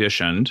been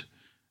conditioned,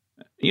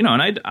 you know,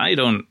 and I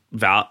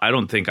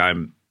don't think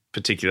I'm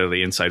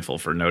particularly insightful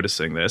for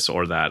noticing this,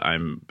 or that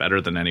I'm better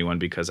than anyone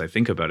because I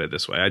think about it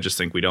this way. I just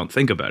think we don't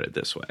think about it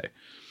this way.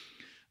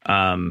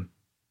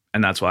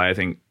 And that's why I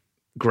think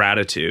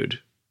gratitude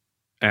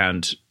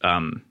and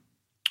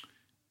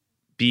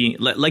being,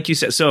 like you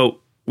said,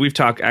 so we've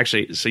talked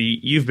actually, so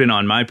you've been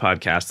on my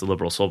podcast, The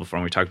Liberal Soul, before,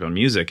 and we talked about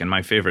music, and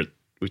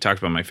we talked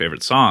about my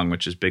favorite song,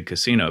 which is Big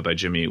Casino by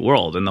Jimmy Eat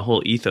World. And the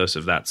whole ethos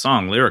of that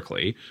song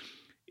lyrically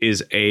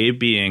is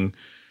being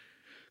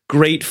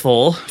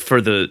grateful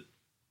for the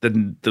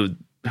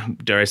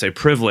dare I say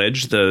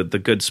privilege,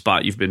 the good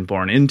spot you've been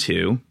born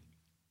into,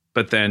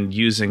 but then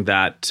using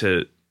that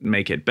to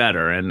make it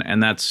better.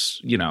 And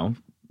that's, you know,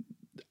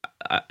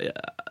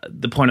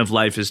 the point of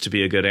life is to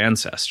be a good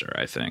ancestor,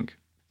 I think.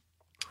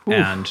 Oof.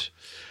 And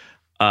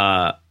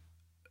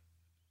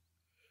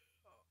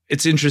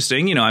it's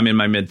interesting. You know, I'm in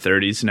my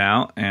mid-30s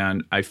now,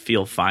 and I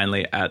feel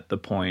finally at the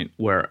point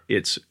where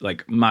it's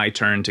like my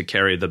turn to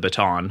carry the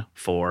baton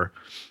for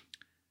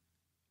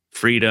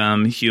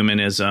freedom,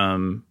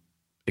 humanism,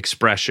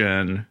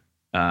 expression,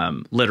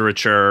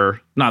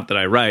 literature. Not that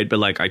I write, but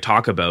like I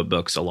talk about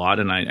books a lot,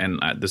 and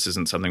this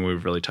isn't something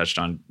we've really touched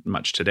on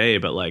much today.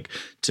 But like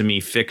to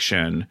me,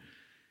 fiction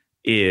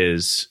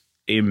is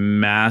a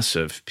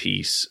massive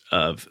piece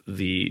of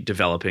the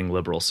developing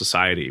liberal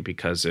society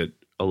because it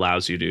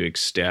allows you to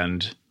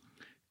extend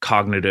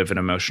cognitive and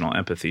emotional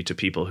empathy to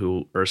people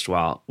who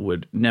erstwhile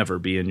would never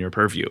be in your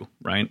purview,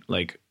 right?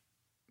 Like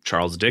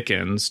Charles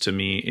Dickens, to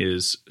me,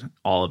 is,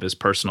 all of his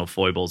personal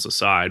foibles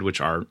aside,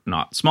 which are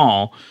not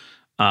small,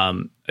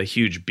 a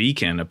huge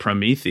beacon, a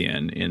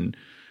Promethean in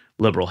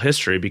liberal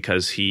history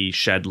because he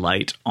shed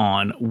light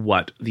on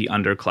what the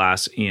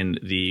underclass in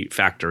the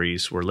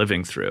factories were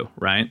living through,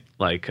 right?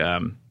 Like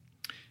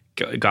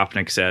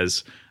Gopnik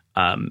says,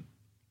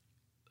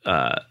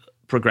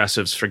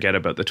 progressives forget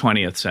about the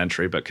 20th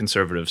century, but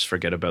conservatives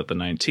forget about the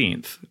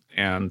 19th.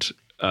 And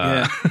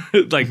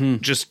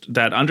just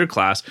that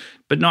underclass,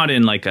 but not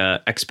in like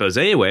a expose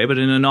way, but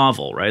in a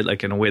novel, right?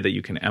 Like in a way that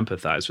you can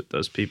empathize with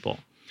those people.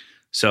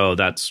 So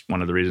that's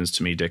one of the reasons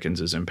to me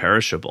Dickens is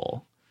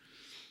imperishable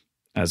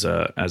as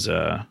part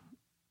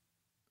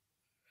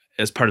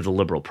of the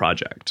liberal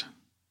project,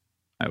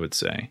 I would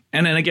say.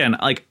 And then again,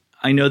 like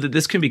I know that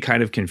this can be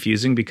kind of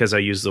confusing because I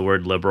use the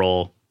word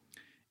liberal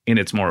in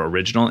its more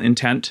original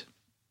intent.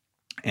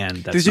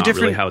 And that's not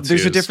really how it's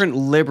used. There's a different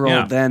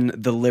liberal than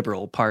the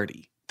Liberal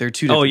Party. They're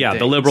two different things.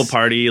 The Liberal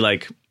Party,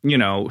 like, you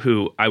know,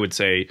 who I would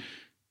say,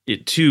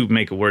 to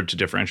make a word to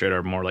differentiate,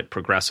 are more like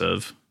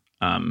progressive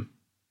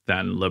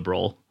than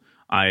liberal.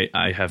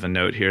 I have a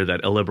note here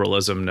that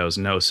illiberalism knows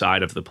no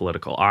side of the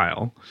political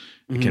aisle.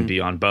 It can be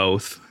on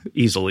both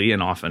easily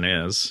and often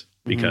is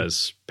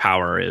because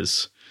power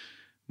is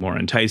more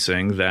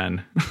enticing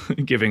than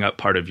giving up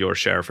part of your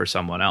share for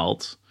someone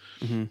else,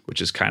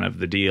 which is kind of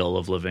the deal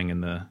of living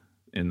in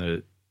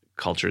the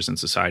cultures and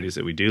societies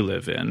that we do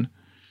live in.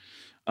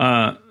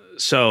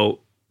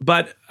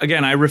 But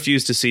again, I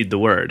refuse to cede the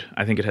word.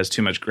 I think it has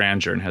too much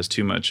grandeur and has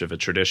too much of a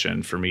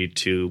tradition for me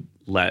to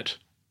let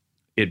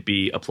it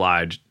be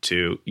applied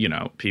to, you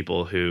know,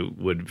 people who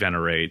would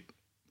venerate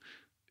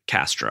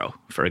Castro,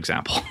 for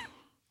example.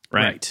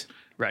 Right.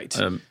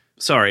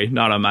 Sorry,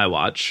 not on my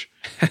watch.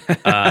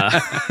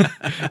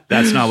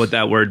 That's not what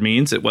that word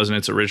means. It wasn't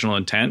its original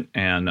intent,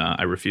 and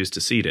I refuse to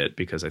cede it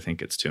because I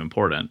think it's too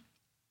important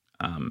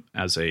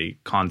as a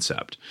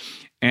concept.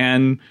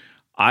 And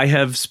I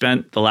have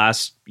spent the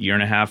last year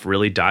and a half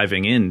really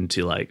diving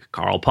into like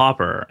Karl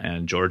Popper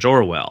and George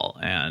Orwell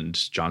and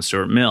John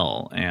Stuart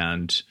Mill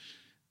and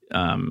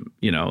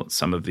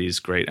some of these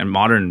great and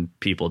modern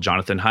people,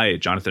 Jonathan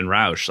Haidt, Jonathan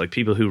Rauch, like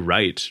people who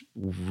write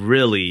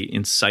really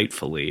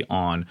insightfully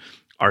on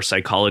our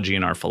psychology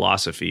and our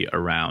philosophy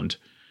around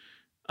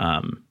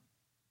the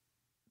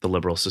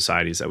liberal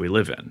societies that we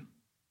live in.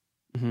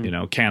 You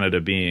know, Canada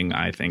being,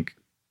 I think,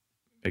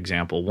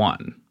 example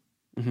one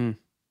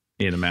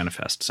in a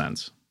manifest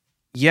sense.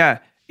 Yeah.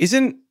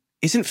 Isn't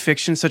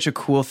fiction such a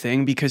cool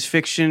thing? Because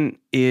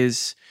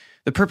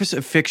the purpose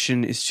of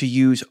fiction is to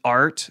use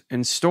art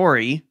and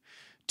story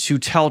to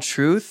tell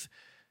truth.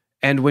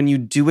 And when you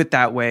do it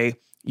that way,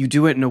 you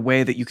do it in a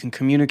way that you can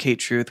communicate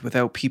truth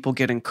without people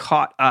getting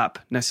caught up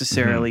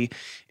necessarily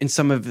in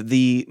some of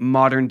the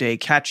modern day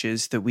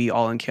catches that we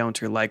all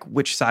encounter, like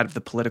which side of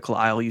the political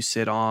aisle you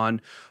sit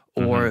on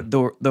or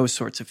those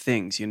sorts of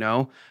things, you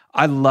know?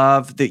 I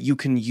love that you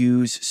can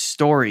use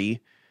story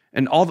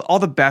and all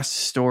the best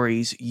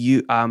stories.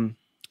 You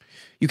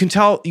can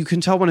tell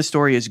when a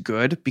story is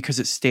good because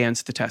it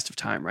stands the test of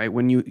time, right?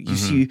 When you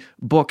see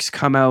books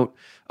come out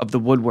of the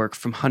woodwork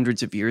from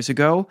hundreds of years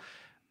ago,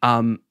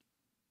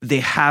 they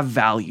have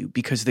value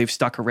because they've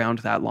stuck around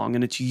that long.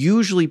 And it's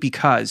usually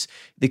because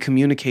they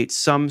communicate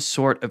some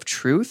sort of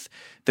truth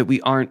that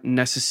we aren't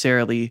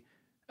necessarily,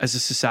 as a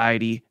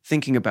society,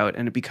 thinking about,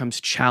 and it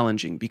becomes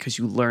challenging because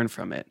you learn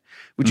from it.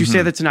 Would you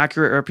say that's an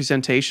accurate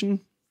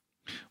representation?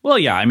 Well,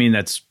 yeah. I mean,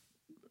 that's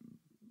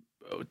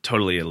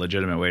totally a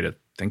legitimate way to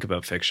think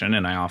about fiction,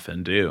 and I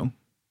often do.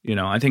 You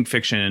know, I think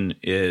fiction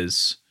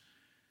is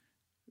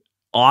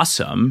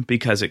awesome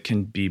because it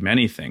can be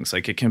many things.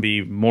 Like it can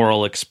be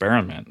moral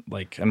experiment,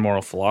 like, and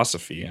moral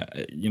philosophy.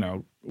 You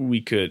know,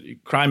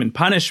 Crime and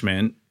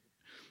Punishment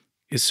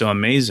is so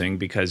amazing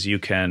because you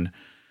can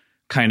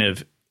kind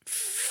of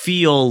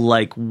feel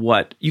like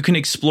you can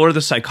explore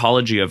the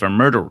psychology of a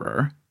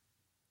murderer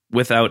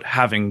without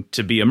having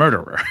to be a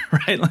murderer,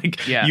 right?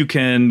 Like you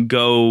can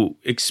go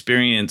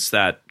experience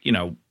that, you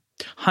know,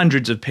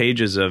 hundreds of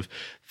pages of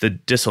the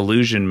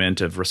disillusionment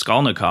of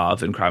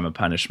Raskolnikov in Crime and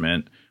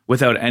Punishment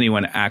without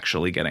anyone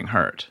actually getting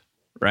hurt,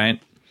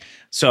 right?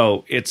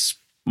 So it's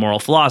moral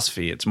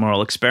philosophy, it's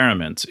moral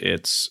experiments,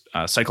 it's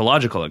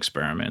psychological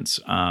experiments.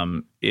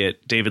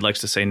 David likes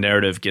to say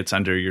narrative gets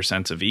under your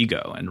sense of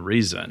ego and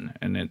reason,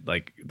 and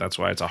that's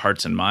why it's a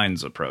hearts and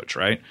minds approach,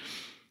 right?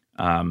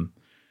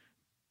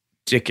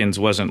 Dickens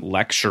wasn't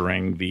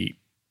lecturing the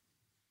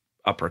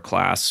upper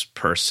class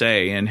per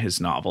se in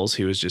his novels.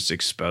 He was just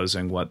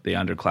exposing what the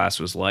underclass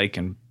was like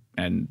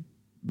and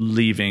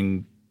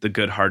leaving the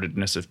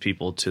good-heartedness of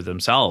people to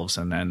themselves.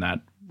 And then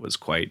that was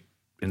quite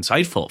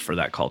insightful for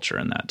that culture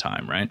in that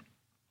time, right?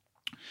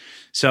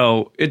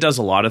 So it does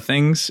a lot of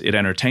things. It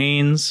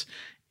entertains,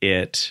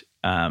 it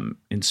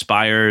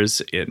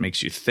inspires, it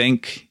makes you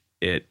think,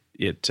 it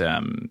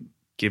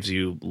gives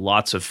you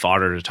lots of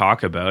fodder to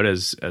talk about,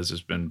 as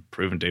has been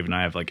proven. Dave and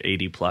I have like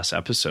 80 plus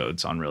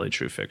episodes on Really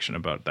True Fiction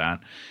about that.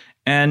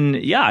 And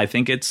yeah, I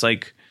think it's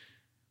like,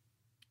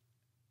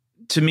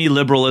 to me,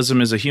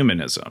 liberalism is a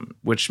humanism,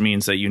 which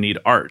means that you need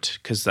art,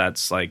 because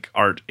that's like,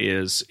 art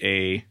is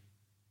a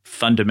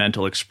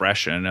fundamental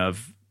expression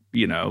of,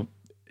 you know,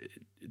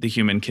 the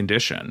human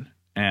condition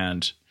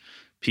and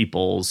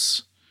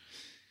people's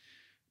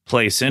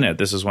place in it.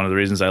 This is one of the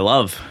reasons I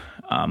love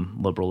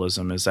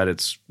liberalism, is that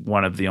it's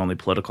one of the only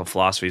political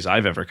philosophies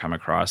I've ever come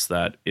across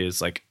that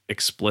is like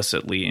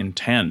explicitly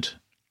intent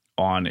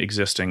on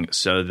existing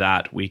so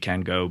that we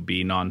can go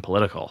be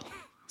non-political,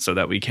 so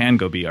that we can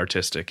go be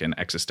artistic and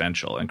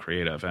existential and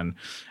creative. And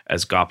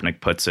as Gopnik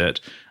puts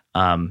it,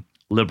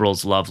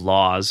 liberals love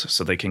laws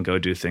so they can go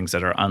do things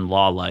that are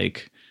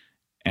unlaw-like,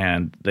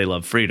 and they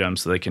love freedom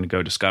so they can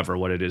go discover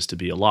what it is to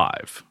be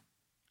alive,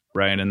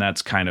 right? And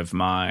that's kind of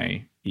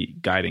my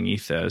guiding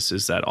ethos,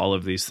 is that all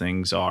of these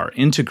things are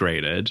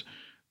integrated,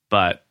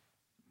 but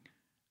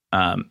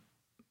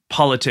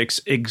politics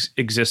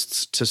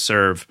exists to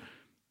serve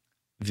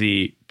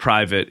the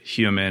private,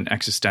 human,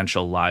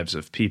 existential lives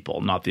of people,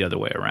 not the other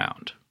way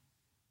around.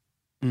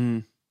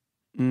 And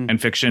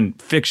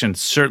fiction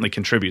certainly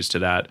contributes to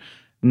that,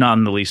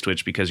 none the least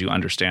which because you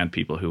understand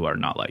people who are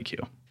not like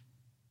you.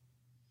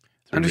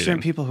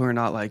 Understand people who are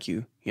not like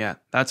you. Yeah,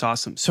 that's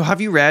awesome. So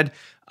have you read,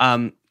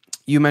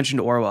 you mentioned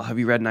Orwell. Have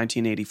you read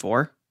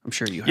 1984? I'm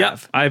sure you have. Yeah,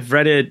 I've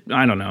read it,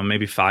 I don't know,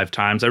 maybe 5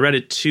 times. I read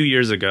it 2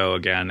 years ago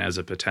again as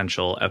a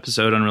potential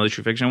episode on Really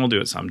True Fiction. We'll do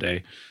it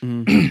someday.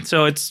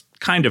 So it's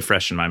kind of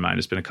fresh in my mind.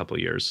 It's been a couple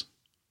of years.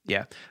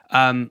 Yeah.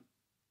 I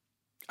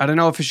don't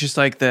know if it's just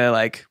like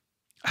I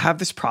have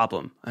this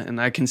problem, and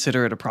I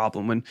consider it a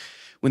problem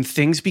when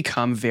things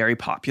become very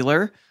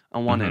popular. I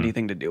don't want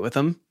anything to do with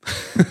them.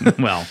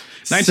 Well,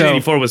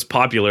 1984 was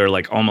popular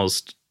like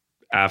almost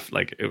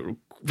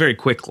very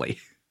quickly.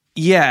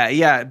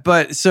 Yeah.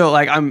 But so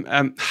like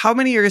I'm how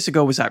many years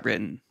ago was that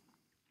written?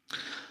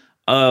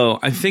 Oh,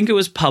 I think it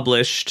was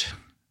published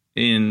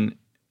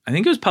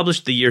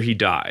the year he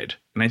died.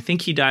 And I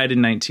think he died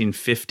in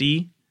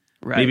 1950,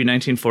 right. Maybe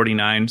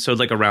 1949. So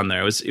like around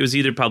there. It was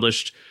either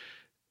published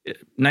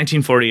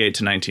 1948 to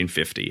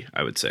 1950,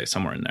 I would say,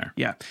 somewhere in there.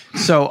 Yeah.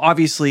 So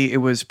obviously it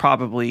was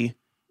probably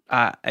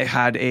it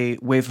had a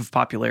wave of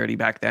popularity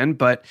back then,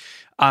 but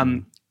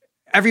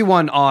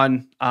everyone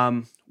on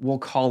we'll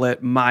call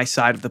it my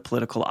side of the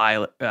political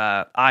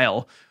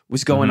aisle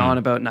was going on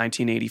about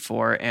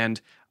 1984, and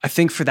I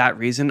think for that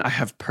reason I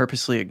have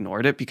purposely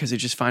ignored it, because I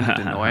just find it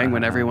annoying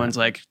when everyone's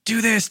like,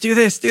 do this.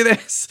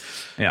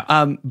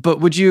 Yeah. But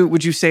would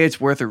you say it's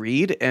worth a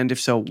read, and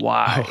if so,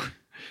 why?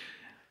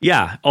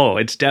 Yeah. Oh,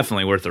 it's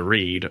definitely worth a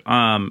read.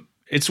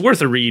 It's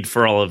worth a read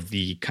for all of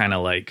the kind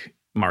of like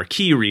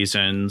marquee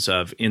reasons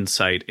of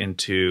insight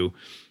into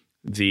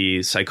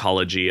the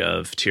psychology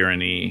of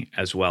tyranny,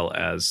 as well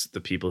as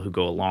the people who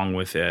go along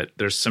with it.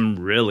 There's some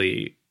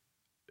really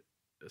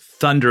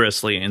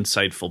thunderously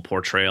insightful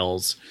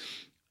portrayals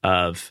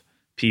of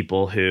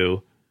people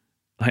who,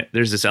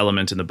 there's this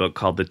element in the book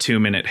called the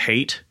 2-minute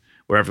hate,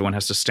 where everyone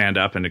has to stand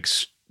up and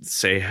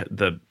say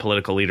the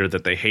political leader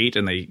that they hate,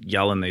 and they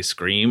yell and they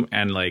scream,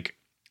 and like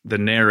the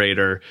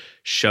narrator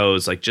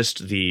shows like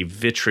just the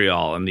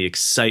vitriol and the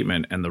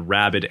excitement and the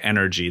rabid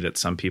energy that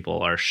some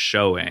people are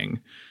showing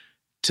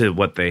to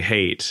what they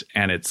hate.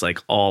 And it's like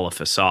all a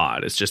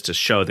facade. It's just to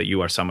show that you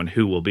are someone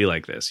who will be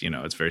like this. You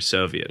know, it's very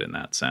Soviet in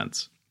that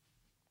sense.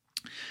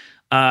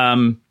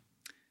 But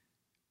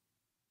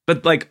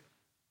like,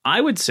 I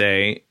would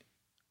say,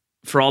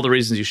 for all the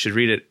reasons you should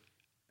read it,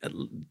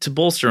 to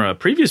bolster a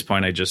previous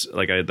point I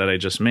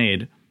just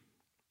made,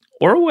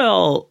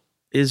 Orwell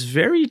is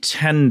very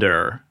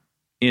tender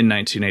in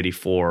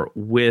 1984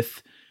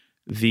 with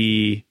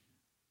the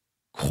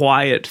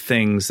quiet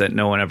things that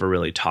no one ever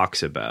really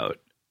talks about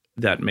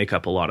that make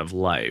up a lot of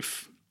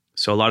life.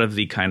 So a lot of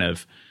the kind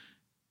of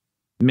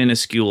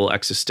minuscule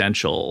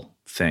existential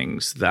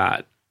things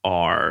that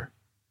are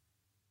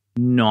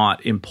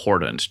not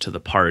important to the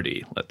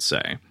party, let's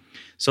say.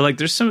 So like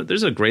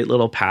there's a great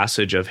little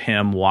passage of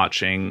him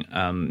watching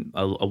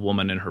a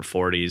woman in her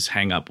 40s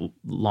hang up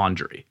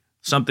laundry.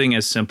 Something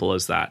as simple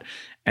as that.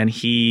 And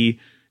he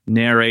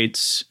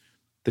narrates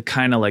the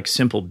kind of like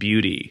simple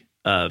beauty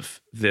of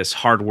this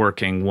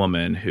hardworking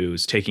woman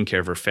who's taking care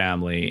of her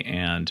family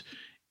and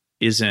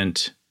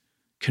isn't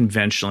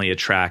conventionally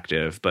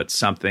attractive, but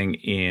something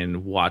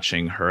in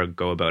watching her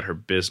go about her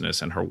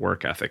business and her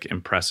work ethic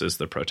impresses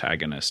the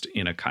protagonist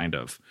in a kind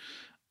of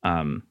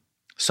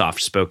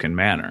soft-spoken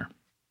manner.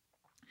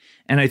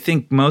 And I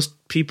think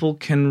most people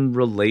can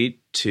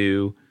relate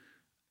to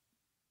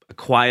a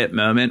quiet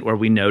moment where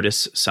we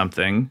notice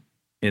something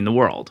in the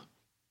world.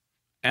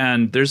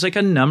 And there's like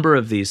a number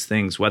of these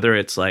things, whether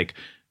it's like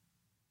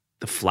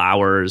the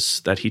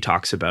flowers that he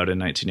talks about in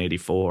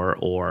 1984,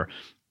 or,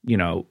 you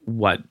know,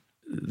 what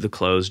the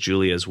clothes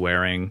Julia's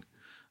wearing,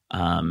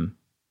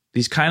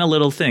 these kind of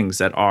little things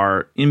that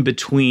are in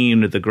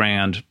between the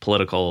grand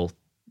political,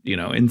 you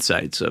know,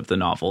 insights of the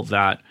novel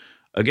that,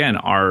 again,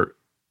 are,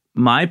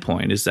 my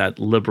point is that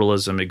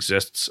liberalism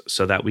exists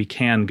so that we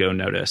can go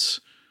notice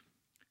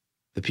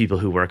the people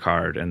who work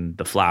hard and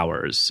the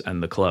flowers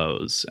and the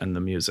clothes and the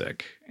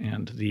music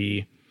and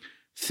the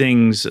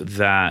things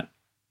that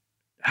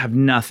have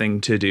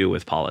nothing to do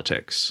with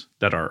politics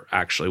that are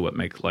actually what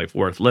make life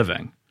worth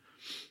living.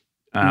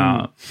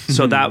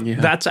 So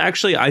that's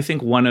actually, I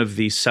think, one of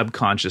the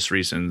subconscious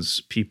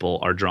reasons people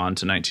are drawn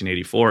to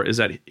 1984 is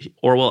that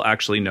Orwell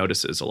actually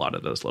notices a lot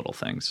of those little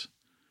things.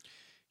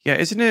 Yeah,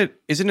 isn't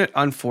it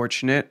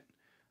unfortunate?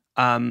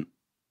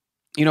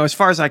 You know, as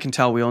far as I can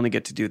tell, we only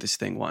get to do this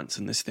thing once,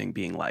 and this thing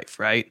being life,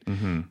 right?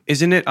 Mm-hmm.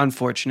 Isn't it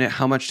unfortunate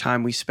how much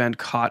time we spend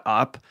caught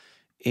up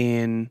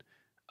in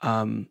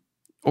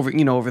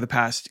over the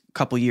past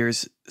couple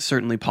years,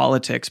 certainly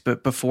politics,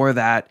 but before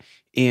that,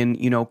 in,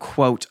 you know,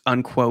 quote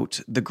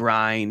unquote, the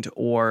grind,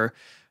 or,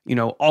 you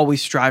know,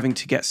 always striving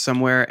to get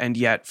somewhere and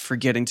yet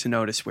forgetting to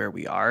notice where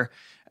we are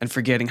and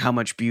forgetting how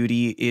much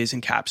beauty is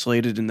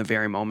encapsulated in the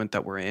very moment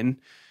that we're in.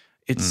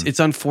 It's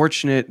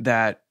unfortunate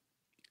that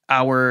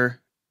our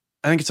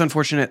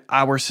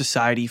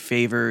society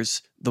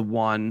favors the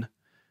one,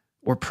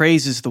 or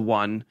praises the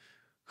one,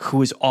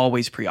 who is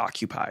always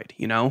preoccupied,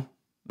 you know?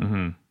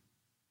 Mm-hmm.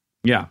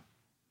 Yeah.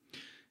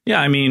 Yeah,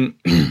 I mean,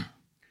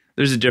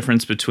 there's a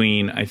difference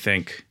between, I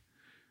think,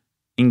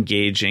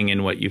 engaging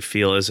in what you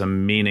feel is a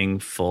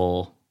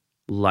meaningful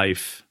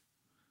life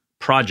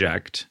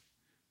project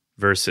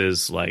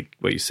versus, like,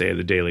 what you say,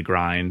 the daily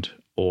grind,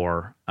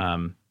 or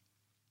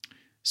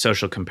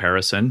social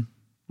comparison,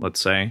 let's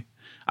say.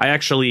 I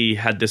actually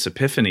had this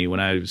epiphany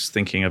when I was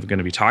thinking of going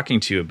to be talking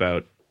to you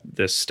about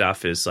this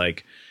stuff, is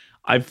like,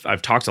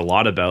 I've talked a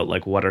lot about,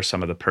 like, what are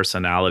some of the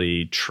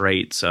personality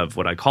traits of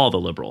what I call the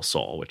liberal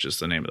soul, which is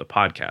the name of the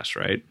podcast,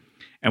 right?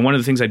 And one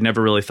of the things I'd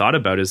never really thought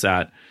about is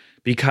that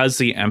because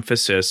the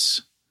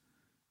emphasis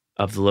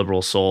of the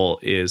liberal soul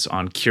is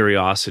on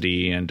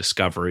curiosity and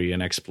discovery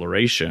and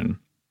exploration,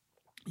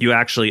 you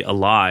actually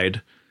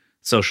allied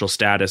social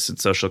status and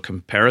social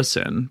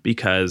comparison,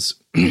 because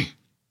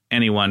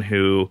anyone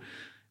who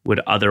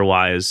would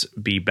otherwise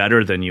be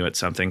better than you at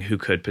something, who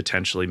could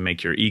potentially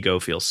make your ego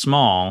feel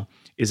small,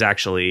 is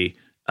actually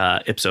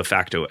ipso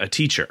facto a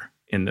teacher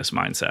in this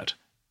mindset,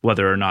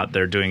 whether or not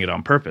they're doing it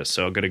on purpose.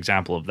 So a good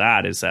example of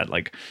that is that,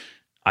 like,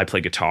 I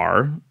play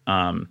guitar,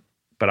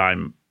 but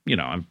I'm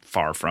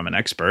far from an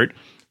expert.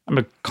 I'm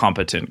a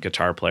competent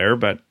guitar player,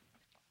 but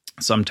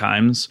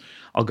sometimes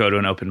I'll go to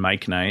an open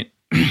mic night,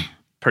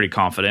 pretty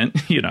confident,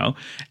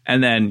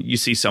 and then you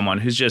see someone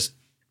who's just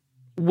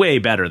way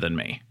better than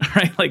me,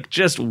 right? Like,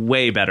 just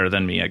way better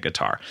than me at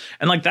guitar.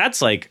 And, like,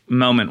 that's like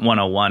moment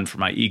 101 for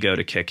my ego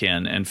to kick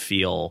in and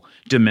feel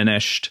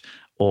diminished,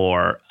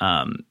 or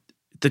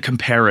the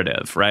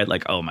comparative, right?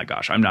 Like, oh my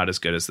gosh, I'm not as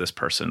good as this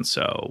person,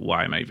 so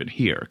why am I even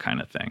here, kind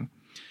of thing.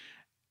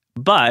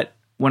 But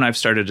when I've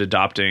started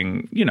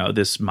adopting,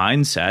 this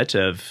mindset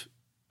of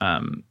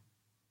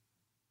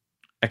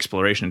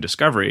exploration and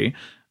discovery,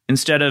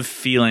 instead of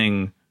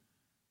feeling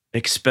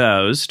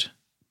exposed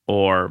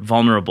or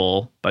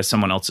vulnerable by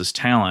someone else's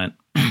talent,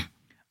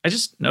 I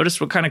just noticed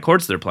what kind of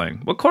chords they're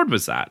playing. What chord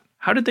was that?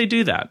 How did they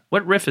do that?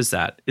 What riff is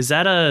that? Is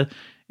that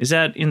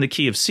in the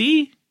key of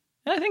C?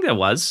 I think that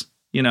was,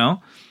 You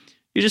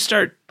just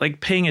start,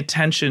 like, paying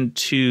attention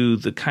to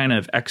the kind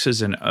of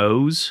X's and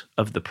O's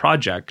of the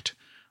project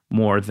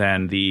more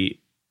than the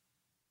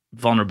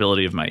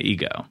vulnerability of my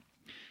ego.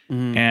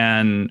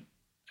 And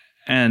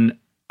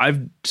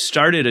I've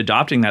started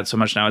adopting that so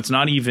much now. It's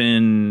not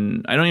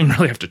even, I don't even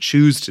really have to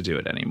choose to do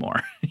it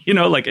anymore.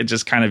 Like, it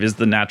just kind of is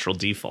the natural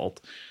default.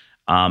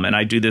 And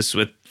I do this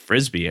with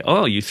Frisbee.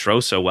 Oh, you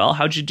throw so well.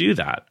 How'd you do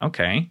that?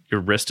 Okay.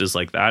 Your wrist is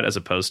like that, as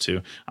opposed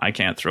to, I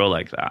can't throw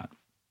like that.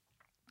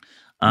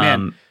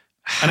 Man,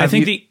 and I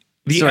think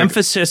the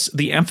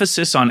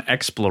emphasis on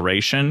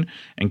exploration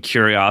and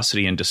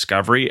curiosity and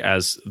discovery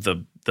as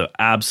the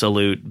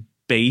absolute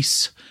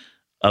base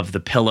of the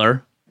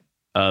pillar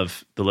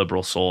of the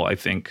liberal soul, I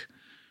think,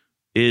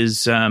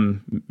 is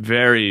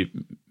very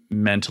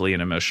mentally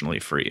and emotionally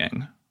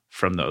freeing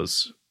from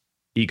those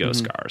ego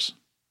scars.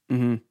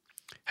 Mm-hmm.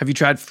 Have you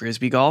tried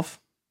Frisbee golf?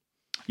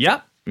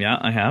 Yeah,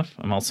 I have.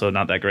 I'm also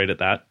not that great at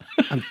that.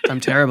 I'm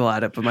terrible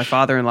at it, but my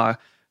father-in-law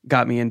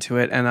got me into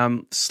it, and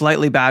I'm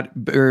slightly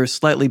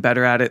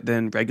better at it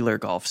than regular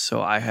golf.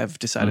 So I have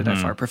decided I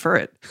far prefer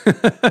it.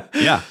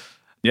 Yeah.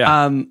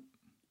 I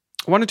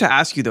wanted to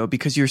ask you though,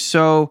 because you're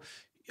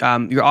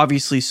you're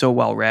obviously so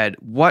well read.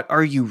 What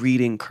are you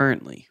reading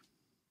currently?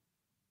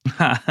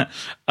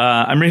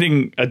 I'm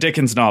reading a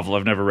Dickens novel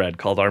I've never read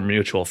called Our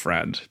Mutual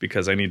Friend,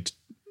 because I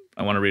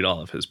want to read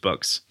all of his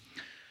books.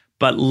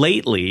 But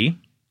lately,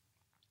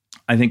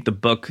 I think the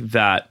book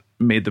that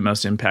made the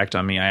most impact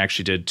on me, I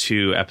actually did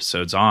 2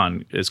 episodes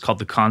on. It's called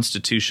The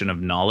Constitution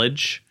of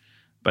Knowledge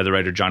by the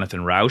writer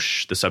Jonathan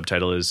Rauch. The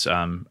subtitle is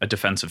A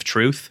Defense of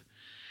Truth.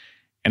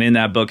 And in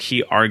that book,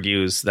 he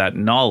argues that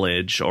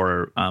knowledge,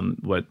 or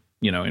what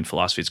in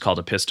philosophy it's called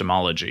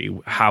epistemology,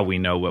 how we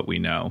know what we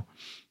know,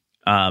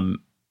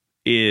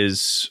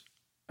 is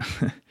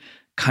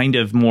kind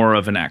of more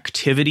of an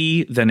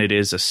activity than it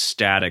is a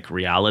static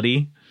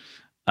reality.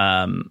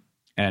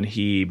 And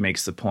he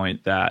makes the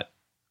point that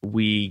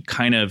he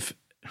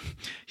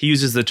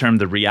uses the term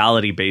the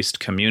reality-based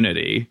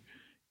community,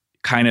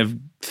 kind of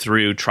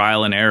through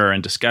trial and error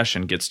and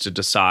discussion, gets to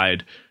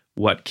decide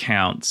what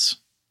counts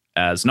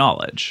as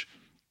knowledge.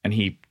 And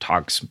he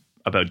talks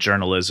about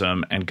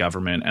journalism and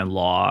government and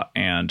law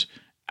and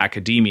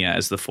academia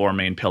as the 4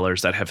 main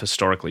pillars that have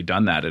historically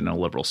done that in a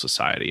liberal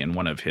society. And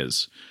one of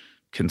his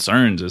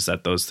concerns is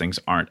that those things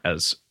aren't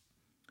as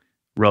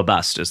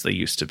robust as they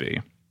used to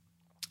be.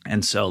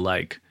 And so,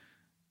 like,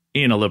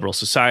 in a liberal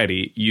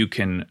society, you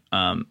can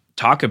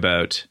talk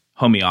about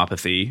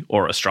homeopathy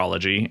or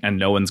astrology and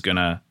no one's going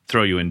to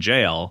throw you in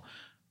jail.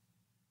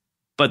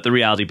 But the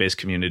reality-based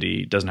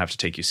community doesn't have to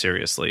take you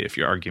seriously if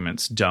your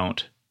arguments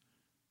don't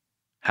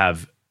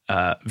have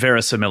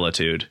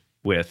verisimilitude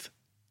with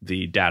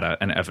the data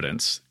and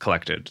evidence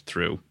collected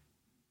through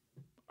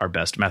our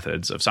best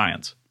methods of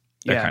science,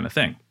 that kind of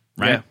thing,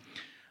 right?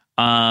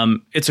 Yeah.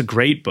 It's a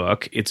great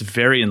book. It's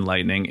very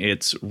enlightening.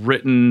 It's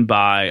written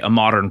by a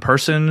modern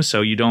person,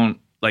 so you don't,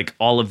 like,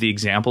 all of the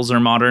examples are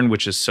modern,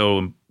 which is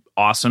so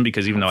awesome,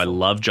 because even though I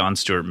love John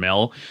Stuart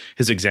Mill,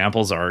 his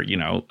examples are,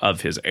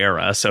 of his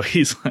era. So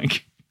he's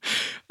like,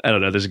 I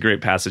don't know, there's a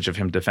great passage of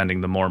him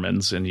defending the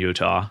Mormons in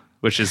Utah,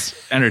 which is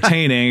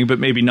entertaining, but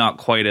maybe not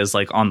quite as,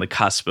 like, on the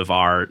cusp of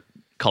our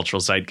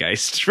cultural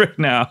zeitgeist right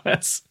now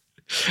as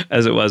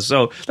it was.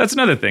 So that's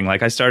another thing.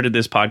 Like, I started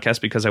this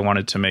podcast because I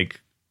wanted to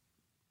make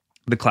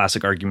the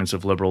classic arguments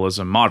of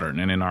liberalism modern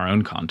and in our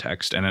own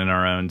context and in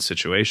our own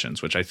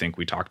situations, which I think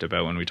we talked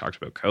about when we talked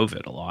about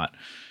COVID a lot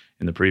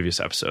in the previous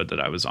episode that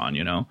I was on,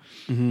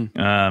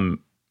 Mm-hmm.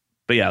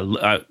 But yeah,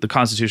 the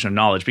Constitution of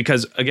Knowledge,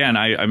 because again,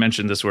 I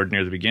mentioned this word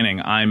near the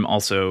beginning. I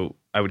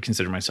would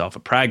consider myself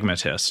a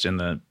pragmatist in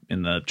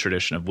the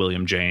tradition of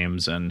William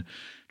James and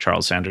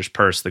Charles Sanders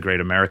Peirce, the great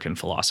American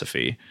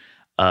philosophy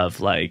of,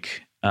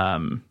 like,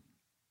 of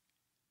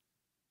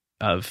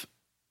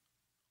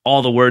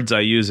all the words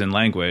I use in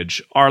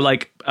language are,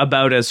 like,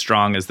 about as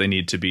strong as they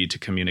need to be to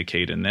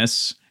communicate in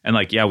this. And,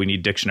 like, yeah, we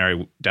need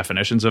dictionary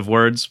definitions of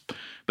words,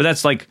 but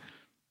that's, like,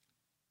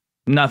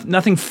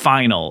 nothing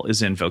final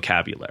is in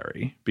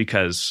vocabulary,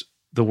 because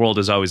the world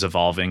is always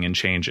evolving and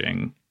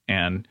changing,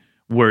 and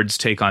words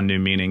take on new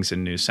meanings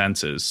and new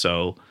senses.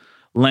 So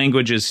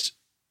language is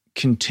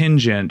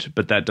contingent,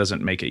 but that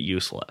doesn't make it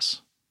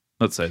useless.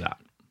 Let's say that.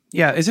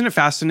 Yeah, isn't it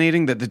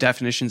fascinating that the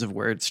definitions of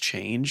words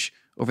change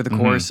over the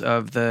course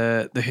of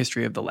the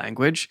history of the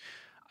language?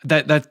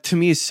 That to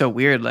me is so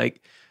weird.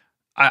 Like,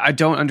 I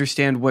don't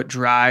understand what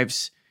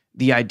drives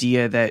the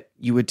idea that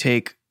you would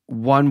take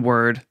one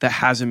word that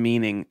has a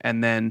meaning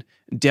and then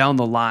down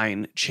the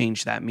line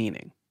change that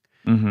meaning.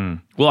 Mm-hmm.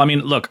 Well, I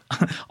mean, look,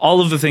 all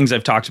of the things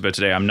I've talked about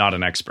today, I'm not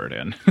an expert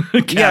in.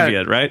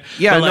 Caveat, right?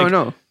 Yeah, but, like,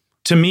 no.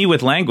 To me,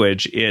 with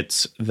language,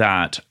 it's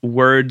that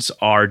words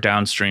are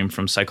downstream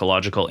from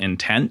psychological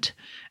intent.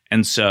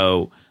 And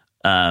so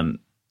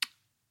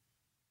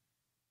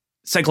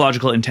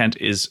psychological intent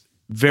is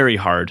very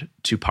hard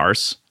to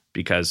parse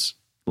because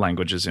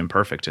language is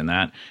imperfect in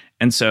that.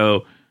 And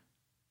so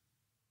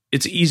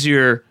it's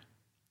easier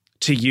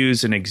to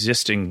use an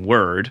existing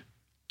word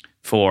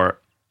for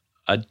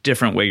a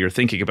different way you're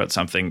thinking about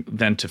something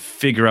than to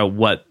figure out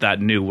what that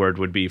new word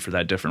would be for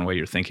that different way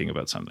you're thinking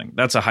about something.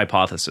 That's a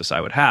hypothesis I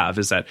would have,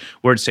 is that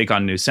words take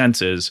on new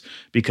senses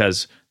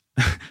because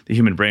the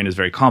human brain is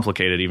very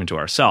complicated even to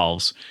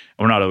ourselves.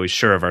 And we're not always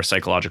sure of our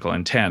psychological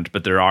intent,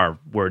 but there are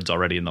words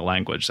already in the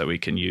language that we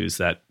can use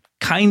that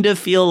kind of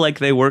feel like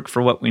they work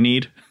for what we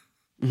need.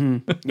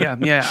 Mm-hmm. Yeah,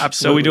 absolutely.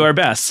 So we do our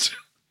best.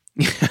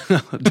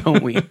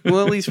 Don't we?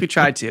 Well, at least we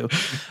tried to.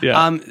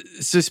 Yeah.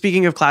 So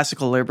speaking of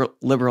classical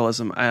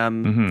liberalism,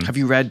 have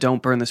you read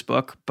Don't Burn This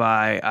Book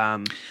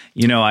by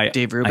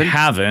Dave Rubin? I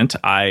haven't.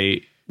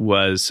 I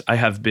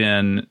have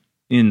been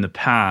in the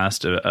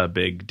past a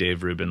big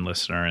Dave Rubin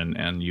listener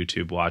and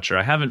YouTube watcher.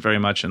 I haven't very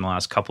much in the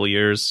last couple of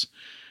years.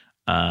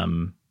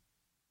 Well,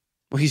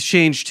 he's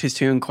changed his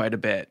tune quite a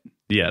bit.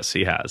 Yes,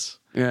 he has.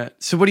 Yeah.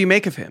 So what do you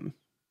make of him?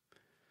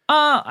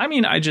 I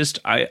mean, I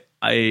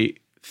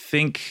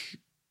think,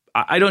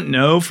 I don't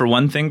know, for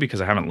one thing,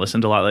 because I haven't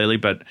listened a lot lately,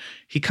 but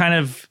he kind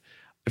of,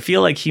 I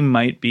feel like he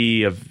might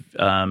be a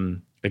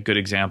good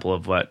example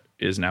of what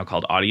is now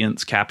called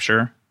audience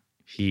capture.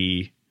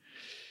 He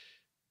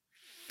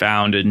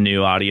found a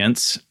new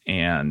audience,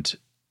 and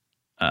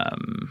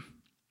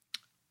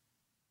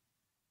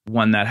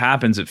when that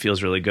happens, it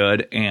feels really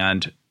good.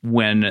 And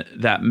when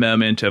that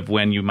moment of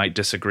when you might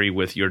disagree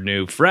with your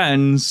new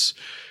friends,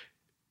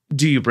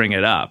 do you bring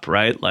it up,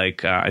 right?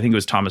 Like, I think it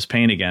was Thomas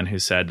Paine again who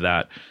said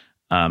that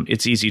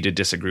it's easy to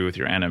disagree with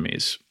your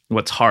enemies.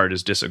 what's hard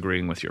is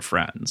disagreeing with your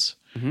friends.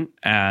 Mm-hmm.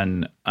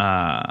 And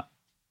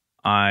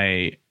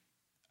I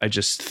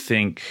just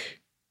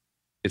think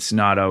it's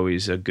not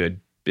always a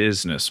good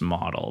business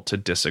model to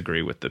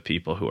disagree with the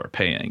people who are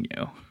paying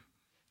you.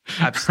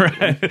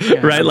 Absolutely. Right? Yeah,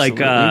 Right? absolutely.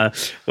 Like,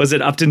 was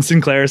it Upton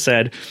Sinclair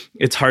said,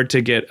 it's hard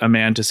to get a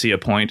man to see a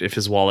point if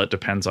his wallet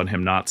depends on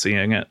him not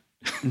seeing it.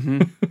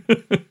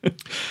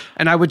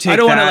 And I would take I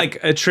don't want to that-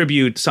 like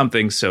attribute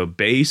something so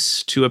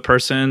base to a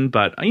person,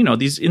 but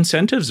these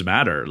incentives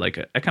matter. Like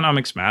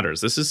economics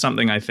matters. This is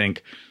something I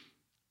think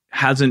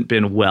hasn't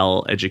been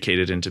well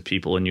educated into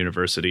people in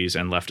universities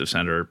and left of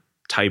center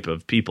type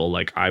of people.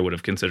 Like I would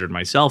have considered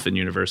myself in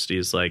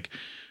universities. Like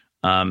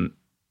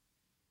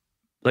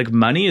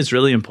money is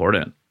really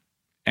important,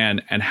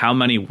 and how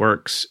money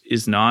works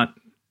is not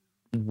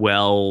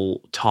well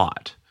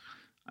taught.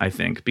 I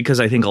think because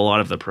I think a lot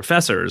of the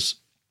professors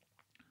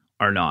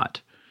are not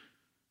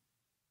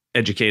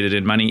educated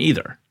in money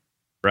either,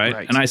 right?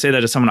 And I say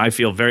that as someone I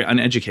feel very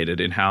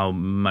uneducated in how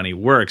money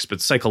works,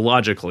 but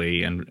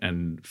psychologically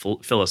and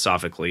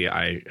philosophically,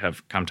 I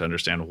have come to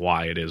understand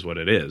why it is what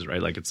it is,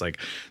 right? Like it's like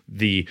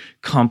the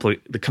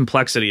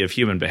complexity of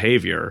human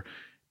behavior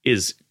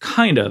is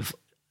kind of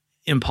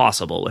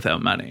impossible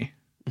without money,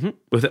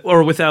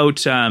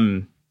 without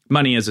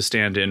money as a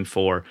stand-in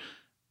for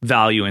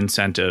value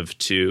incentive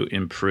to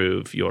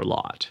improve your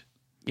lot.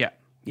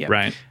 Yeah.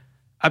 Right.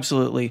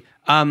 Absolutely.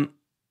 I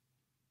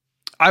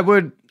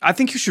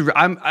think you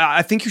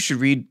should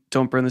read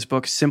Don't Burn This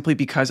Book simply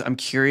because I'm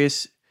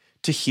curious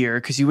to hear,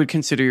 because you would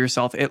consider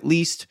yourself at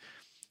least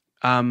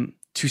to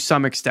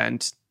some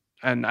extent,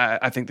 and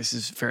I think this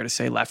is fair to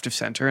say, left of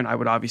center, and I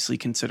would obviously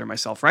consider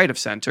myself right of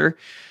center.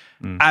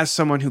 As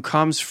someone who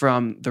comes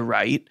from the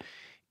right,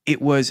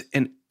 it was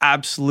an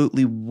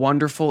absolutely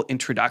wonderful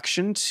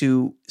introduction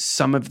to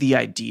some of the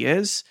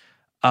ideas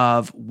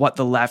of what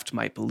the left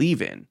might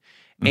believe in.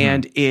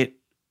 And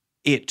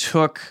it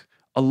took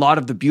a lot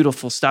of the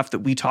beautiful stuff that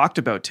we talked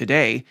about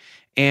today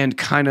and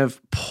kind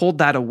of pulled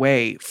that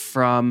away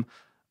from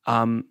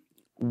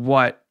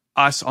what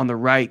us on the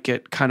right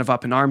get kind of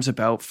up in arms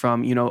about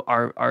from,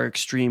 our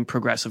extreme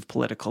progressive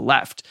political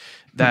left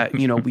that,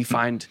 we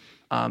find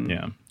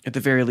at the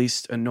very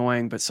least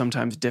annoying, but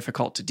sometimes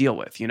difficult to deal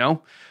with,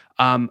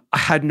 I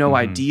had no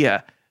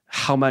idea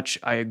how much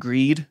I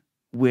agreed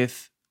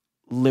with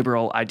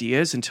liberal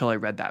ideas until I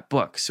read that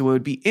book. So it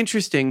would be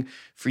interesting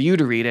for you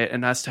to read it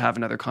and us to have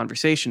another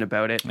conversation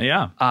about it.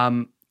 Yeah.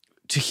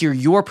 To hear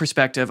your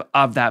perspective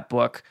of that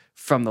book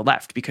from the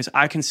left, because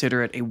I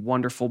consider it a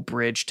wonderful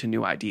bridge to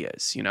new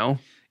ideas,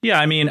 Yeah,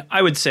 I mean,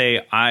 I would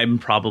say I'm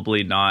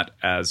probably not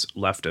as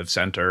left of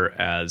center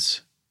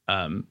as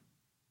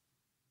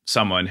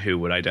someone who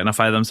would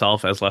identify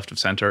themselves as left of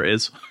center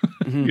is.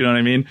 You know what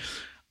I mean?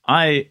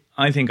 I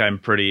think I'm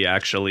pretty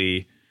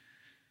actually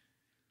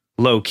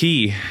low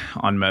key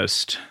on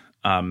most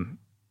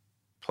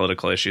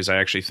political issues. I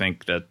actually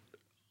think that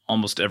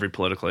almost every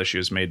political issue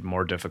is made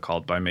more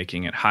difficult by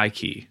making it high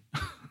key,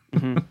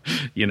 and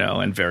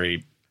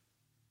very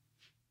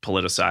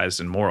politicized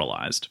and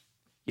moralized.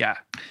 Yeah.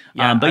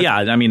 But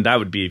I mean, that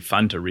would be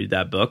fun to read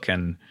that book,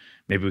 and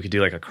maybe we could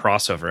do like a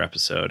crossover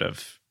episode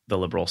of The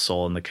Liberal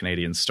Soul and the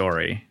Canadian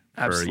Story.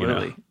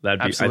 Absolutely.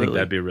 I think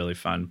that'd be really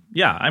fun.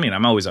 Yeah. I mean,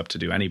 I'm always up to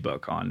do any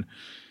book on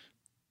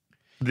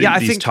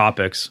these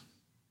topics.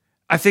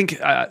 I think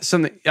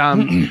something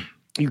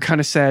you kind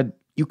of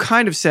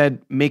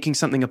said making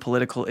something a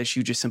political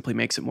issue just simply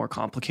makes it more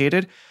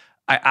complicated.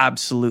 I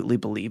absolutely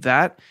believe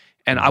that.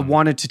 And I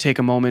wanted to take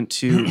a moment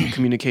to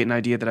communicate an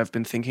idea that I've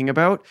been thinking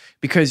about,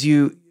 because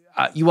you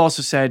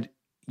also said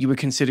you would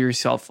consider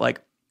yourself like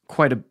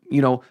quite a,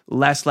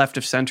 less left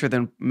of center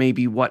than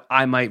maybe what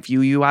I might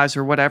view you as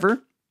or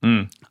whatever.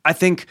 I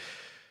think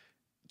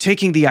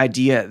taking the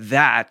idea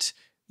that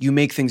you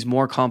make things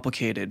more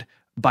complicated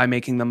by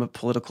making them a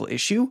political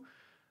issue,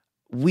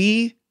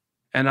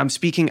 and I'm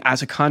speaking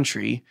as a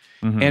country,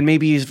 and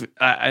maybe,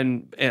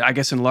 and I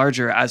guess in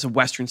larger as a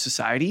Western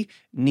society,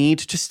 need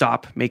to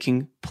stop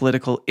making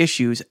political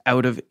issues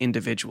out of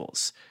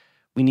individuals.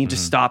 We need to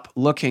stop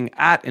looking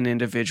at an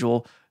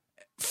individual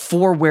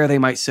for where they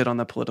might sit on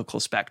the political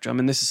spectrum.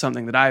 And this is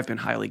something that I've been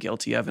highly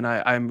guilty of, and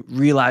I'm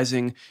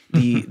realizing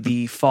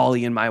the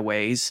folly in my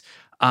ways,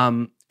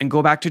 and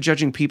go back to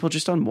judging people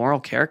just on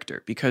moral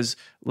character, because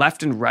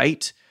left and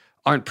right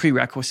aren't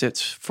prerequisites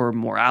for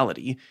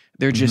morality.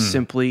 They're just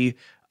simply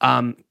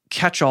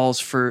catch-alls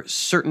for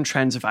certain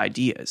trends of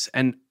ideas.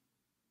 And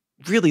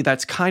really,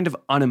 that's kind of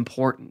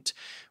unimportant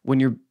when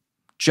you're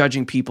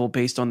judging people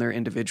based on their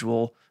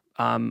individual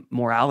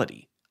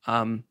morality.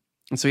 And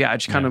so, I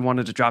just kind of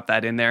wanted to drop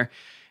that in there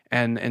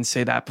and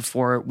say that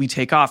before we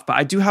take off. But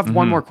I do have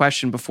one more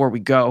question before we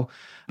go.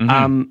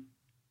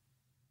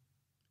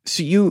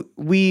 So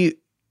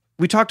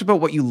we talked about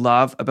what you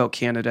love about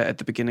Canada at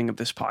the beginning of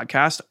this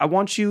podcast. I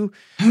want you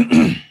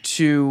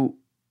to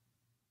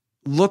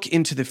look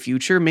into the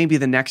future, maybe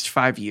the next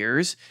 5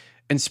 years,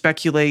 and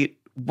speculate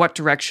what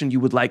direction you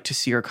would like to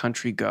see our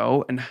country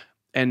go,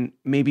 and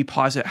maybe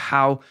posit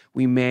how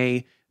we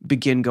may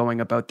begin going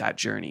about that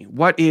journey.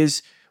 What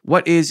is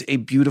What is a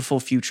beautiful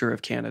future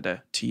of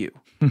Canada to you?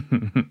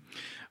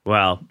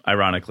 Well,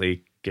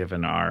 ironically,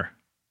 given our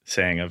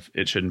saying of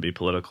it shouldn't be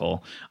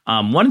political,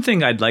 one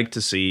thing I'd like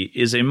to see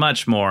is a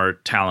much more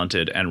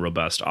talented and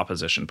robust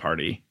opposition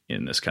party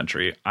in this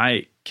country.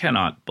 I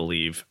cannot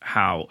believe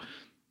how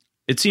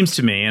it seems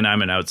to me, and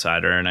I'm an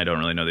outsider and I don't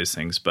really know these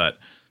things, but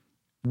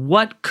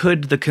what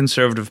could the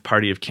Conservative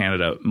Party of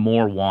Canada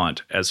more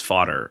want as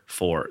fodder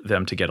for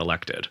them to get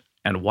elected?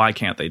 And why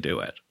can't they do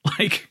it?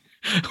 Like,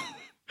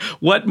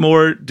 what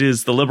more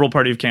does the Liberal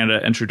Party of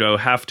Canada and Trudeau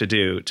have to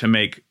do to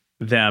make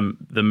them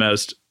the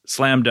most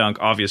slam dunk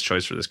obvious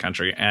choice for this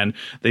country, and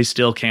they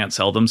still can't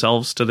sell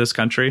themselves to this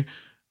country?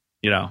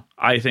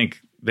 I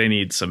think they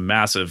need some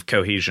massive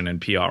cohesion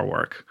and PR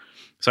work.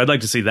 So I'd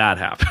like to see that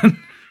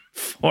happen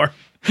for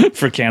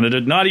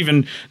Canada. Not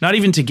even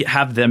to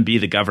have them be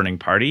the governing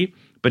party,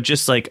 but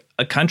just like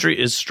a country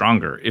is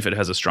stronger if it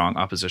has a strong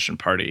opposition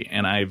party.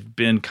 And I've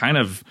been kind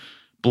of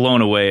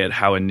blown away at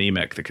how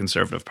anemic the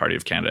Conservative Party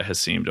of Canada has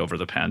seemed over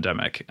the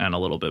pandemic and a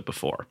little bit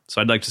before.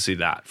 So I'd like to see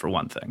that for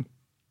one thing.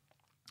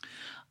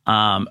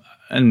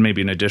 And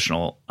maybe an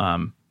additional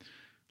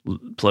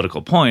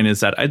political point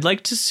is that I'd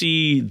like to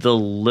see the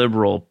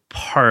Liberal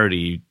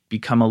Party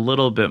become a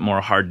little bit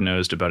more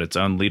hard-nosed about its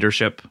own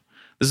leadership.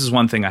 This is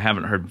one thing I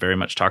haven't heard very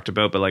much talked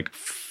about, but like,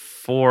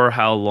 for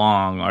how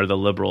long are the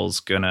Liberal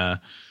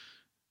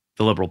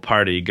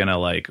Party gonna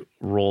like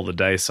roll the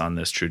dice on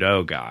this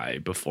Trudeau guy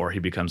before he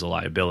becomes a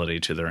liability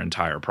to their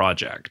entire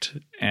project?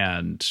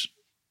 And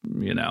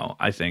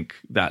I think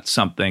that's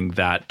something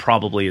that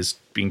probably is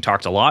being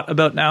talked a lot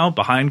about now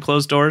behind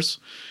closed doors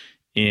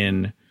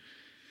with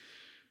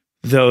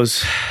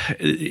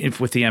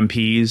the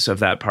MPs of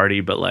that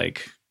party. But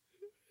like,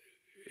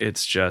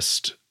 it's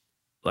just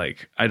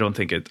like, I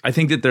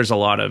think that there's a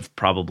lot of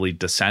probably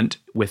dissent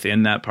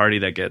within that party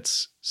that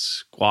gets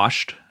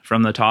squashed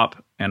from the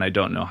top. And I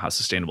don't know how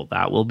sustainable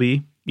that will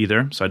be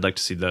either. So I'd like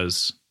to see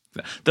those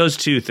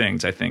two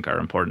things I think are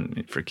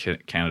important for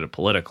Canada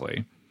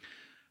politically.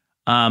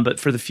 But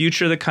for the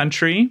future of the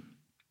country,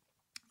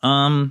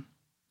 I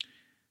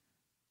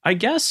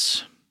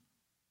guess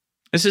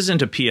this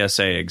isn't a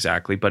PSA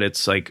exactly, but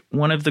it's like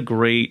one of the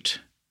great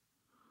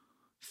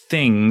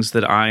things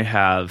that I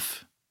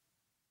have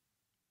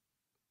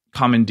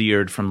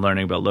commandeered from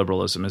learning about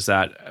liberalism is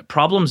that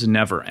problems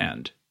never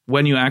end.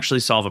 When you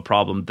actually solve a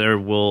problem, there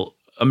will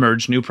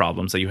emerge new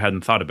problems that you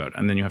hadn't thought about,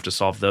 and then you have to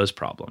solve those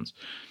problems.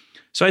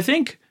 So I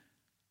think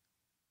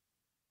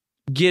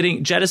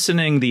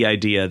jettisoning the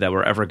idea that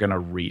we're ever going to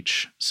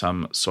reach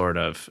some sort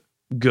of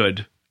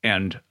good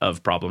end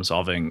of problem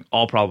solving,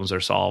 all problems are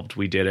solved,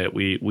 we did it,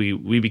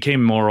 we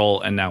became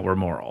moral, and now we're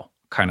moral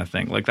kind of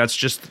thing. Like, that's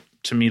just,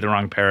 to me, the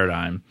wrong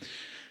paradigm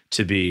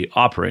to be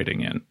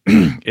operating in.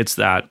 It's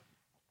that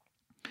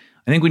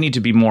I think we need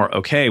to be more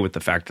okay with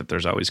the fact that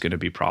there's always going to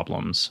be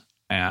problems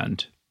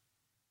and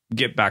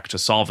get back to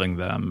solving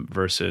them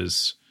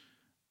versus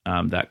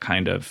that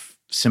kind of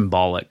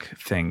symbolic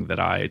thing that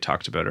I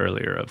talked about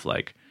earlier of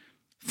like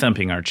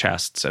thumping our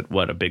chests at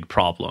what a big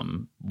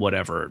problem,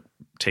 whatever,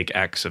 take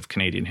X of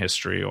Canadian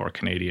history or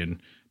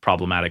Canadian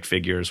problematic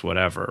figures,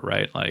 whatever,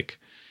 right? Like,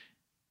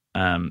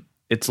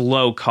 it's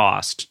low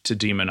cost to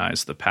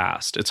demonize the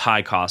past. It's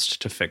high cost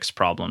to fix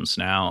problems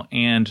now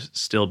and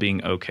still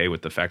being okay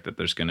with the fact that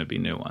there's going to be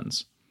new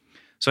ones.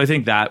 So I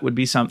think that would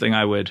be something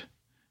I would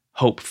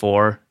hope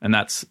for. And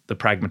that's the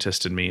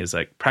pragmatist in me, is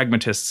like,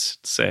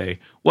 pragmatists say,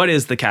 what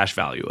is the cash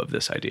value of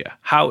this idea?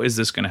 How is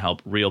this going to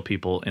help real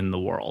people in the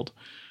world?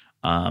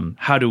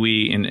 How do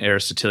we, in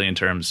Aristotelian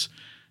terms,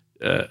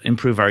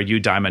 improve our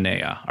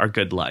eudaimonia, our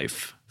good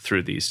life,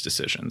 through these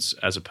decisions,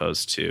 as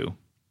opposed to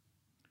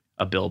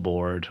a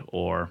billboard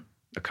or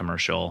a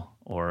commercial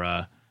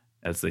or,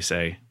 as they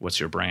say, what's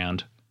your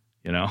brand?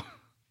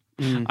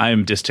 Mm-hmm. I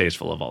am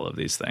distasteful of all of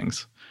these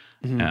things.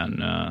 Mm-hmm.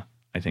 And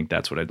I think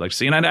that's what I'd like to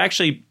see. And I'd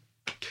actually,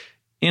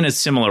 in a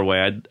similar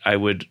way, I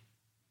would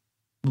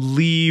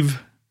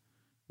leave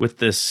with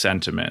this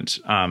sentiment.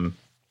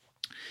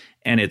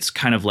 And it's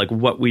kind of like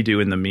what we do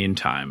in the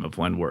meantime of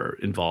when we're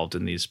involved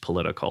in these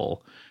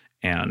political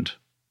and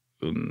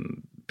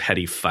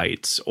petty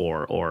fights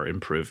or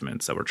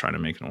improvements that we're trying to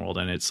make in the world.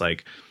 And it's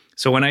like,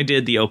 so when I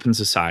did The Open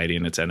Society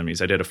and Its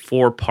Enemies, I did a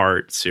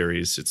 4-part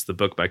series. It's the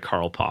book by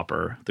Karl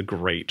Popper, the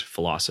great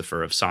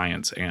philosopher of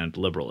science and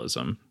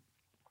liberalism.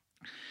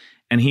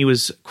 And he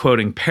was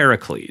quoting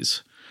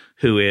Pericles,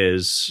 who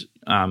is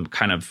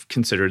kind of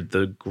considered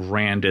the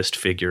grandest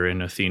figure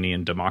in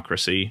Athenian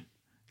democracy,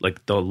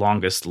 like the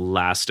longest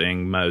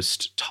lasting,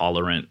 most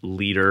tolerant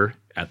leader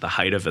at the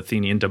height of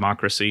Athenian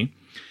democracy.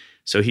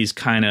 So he's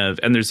kind of,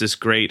 and there's this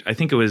great, I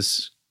think it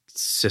was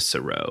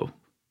Cicero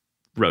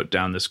wrote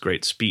down this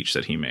great speech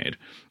that he made.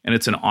 And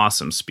it's an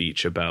awesome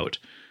speech about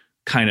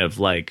kind of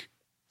like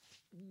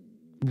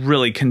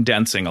really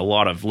condensing a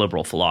lot of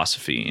liberal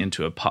philosophy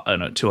into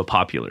a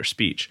popular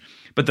speech.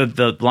 But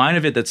the line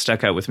of it that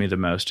stuck out with me the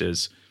most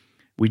is,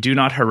 we do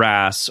not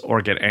harass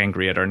or get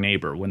angry at our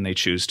neighbor when they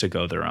choose to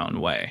go their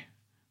own way.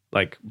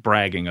 Like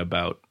bragging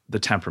about the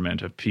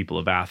temperament of people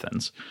of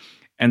Athens.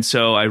 And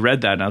so I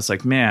read that and I was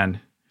like, man,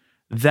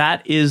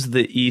 that is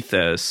the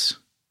ethos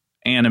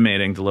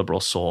animating the liberal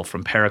soul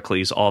from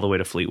Pericles all the way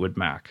to Fleetwood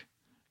Mac.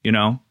 You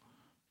know,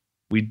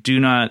 we do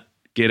not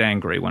get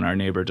angry when our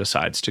neighbor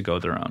decides to go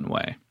their own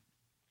way.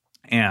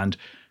 And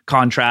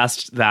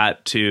contrast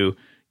that to,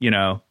 you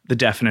know, the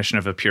definition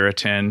of a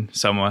Puritan,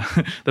 someone,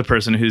 the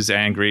person who's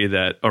angry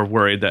that or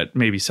worried that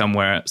maybe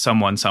someone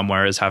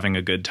somewhere is having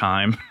a good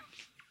time.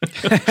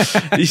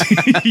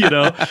 You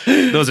know,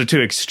 those are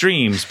two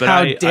extremes. But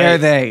how dare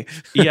they?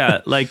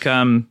 Yeah, like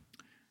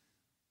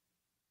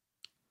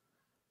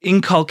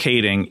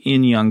inculcating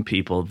in young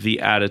people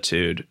the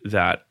attitude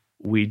that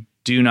we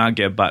do not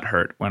get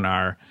butthurt when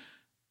our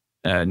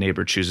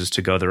neighbor chooses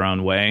to go their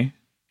own way,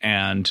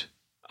 and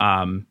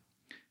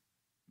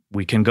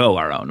we can go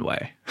our own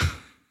way.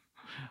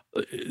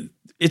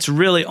 It's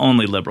really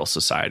only liberal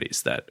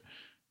societies that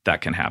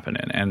can happen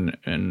in,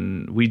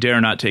 and we dare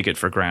not take it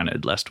for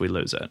granted lest we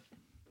lose it.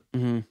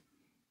 Mm-hmm.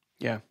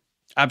 Yeah,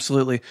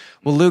 absolutely.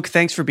 Well, Luke,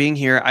 thanks for being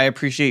here. I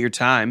appreciate your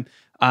time.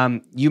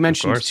 You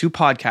mentioned 2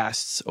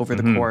 podcasts over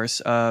the course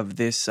of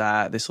this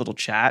little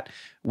chat.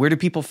 Where do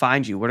people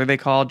find you? What are they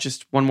called?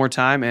 Just one more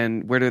time,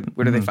 and where do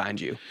they find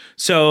you?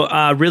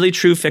 So, Really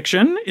True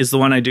Fiction is the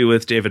one I do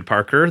with David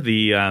Parker,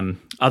 the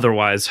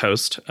otherwise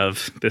host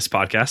of this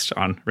podcast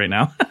on right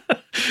now.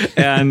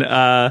 And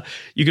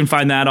you can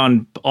find that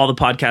on all the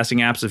podcasting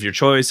apps of your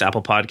choice: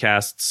 Apple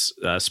Podcasts,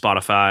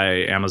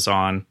 Spotify,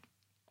 Amazon.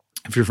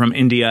 If you're from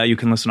India, you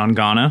can listen on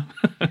Ghana.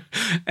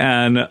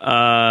 And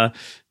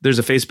there's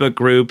a Facebook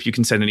group. You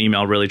can send an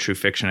email,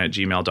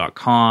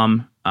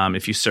 reallytruefiction@gmail.com.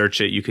 If you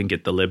search it, you can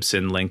get the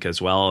Libsyn link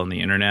as well on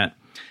the internet.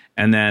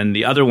 And then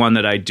the other one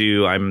that I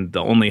do, I'm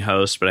the only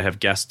host, but I have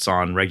guests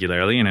on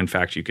regularly. And in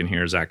fact, you can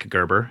hear Zach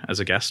Gerber as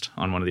a guest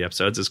on one of the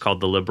episodes. It's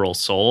called The Liberal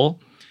Soul,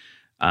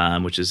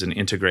 which is an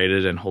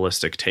integrated and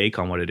holistic take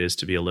on what it is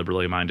to be a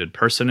liberally minded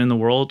person in the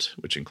world,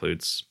 which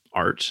includes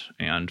art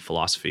and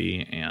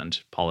philosophy and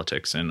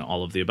politics and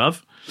all of the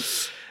above.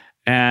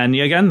 And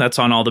again, that's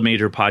on all the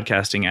major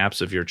podcasting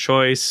apps of your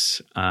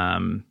choice.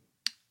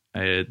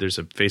 There's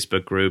a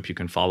Facebook group you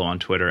can follow on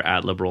Twitter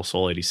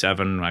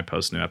 @LiberalSoul87. I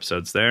post new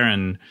episodes there.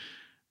 And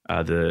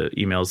the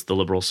email's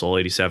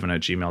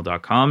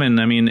theliberalsoul87@gmail.com.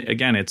 And I mean,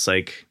 again, it's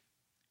like,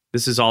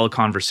 this is all a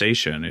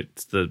conversation.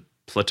 It's the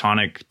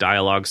Platonic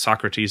dialogue,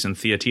 Socrates and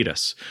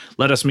Theaetetus.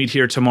 Let us meet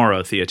here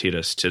tomorrow,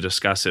 Theaetetus, to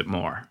discuss it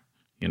more.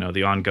 You know,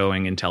 the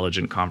ongoing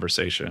intelligent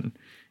conversation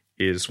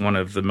is one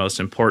of the most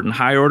important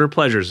high order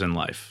pleasures in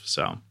life.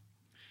 So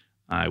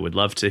I would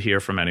love to hear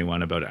from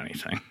anyone about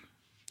anything.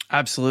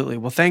 Absolutely.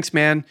 Well, thanks,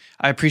 man.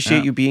 I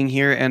appreciate you being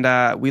here, and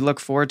we look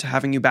forward to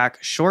having you back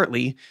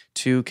shortly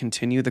to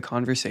continue the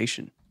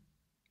conversation.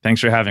 Thanks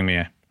for having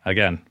me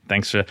again.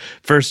 Thanks for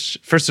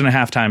first and a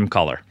half time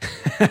caller.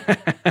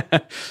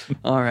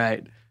 All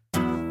right.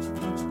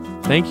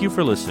 Thank you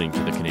for listening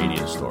to The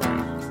Canadian Story.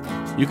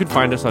 You can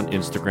find us on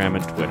Instagram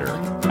and Twitter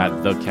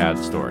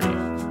 @TheCAD Story.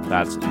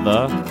 That's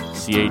the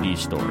CAD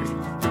Story.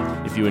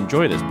 If you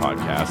enjoy this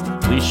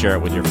podcast, please share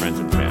it with your friends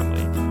and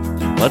family.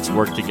 Let's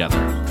work together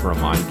to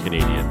remind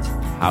Canadians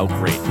how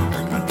great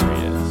our country is.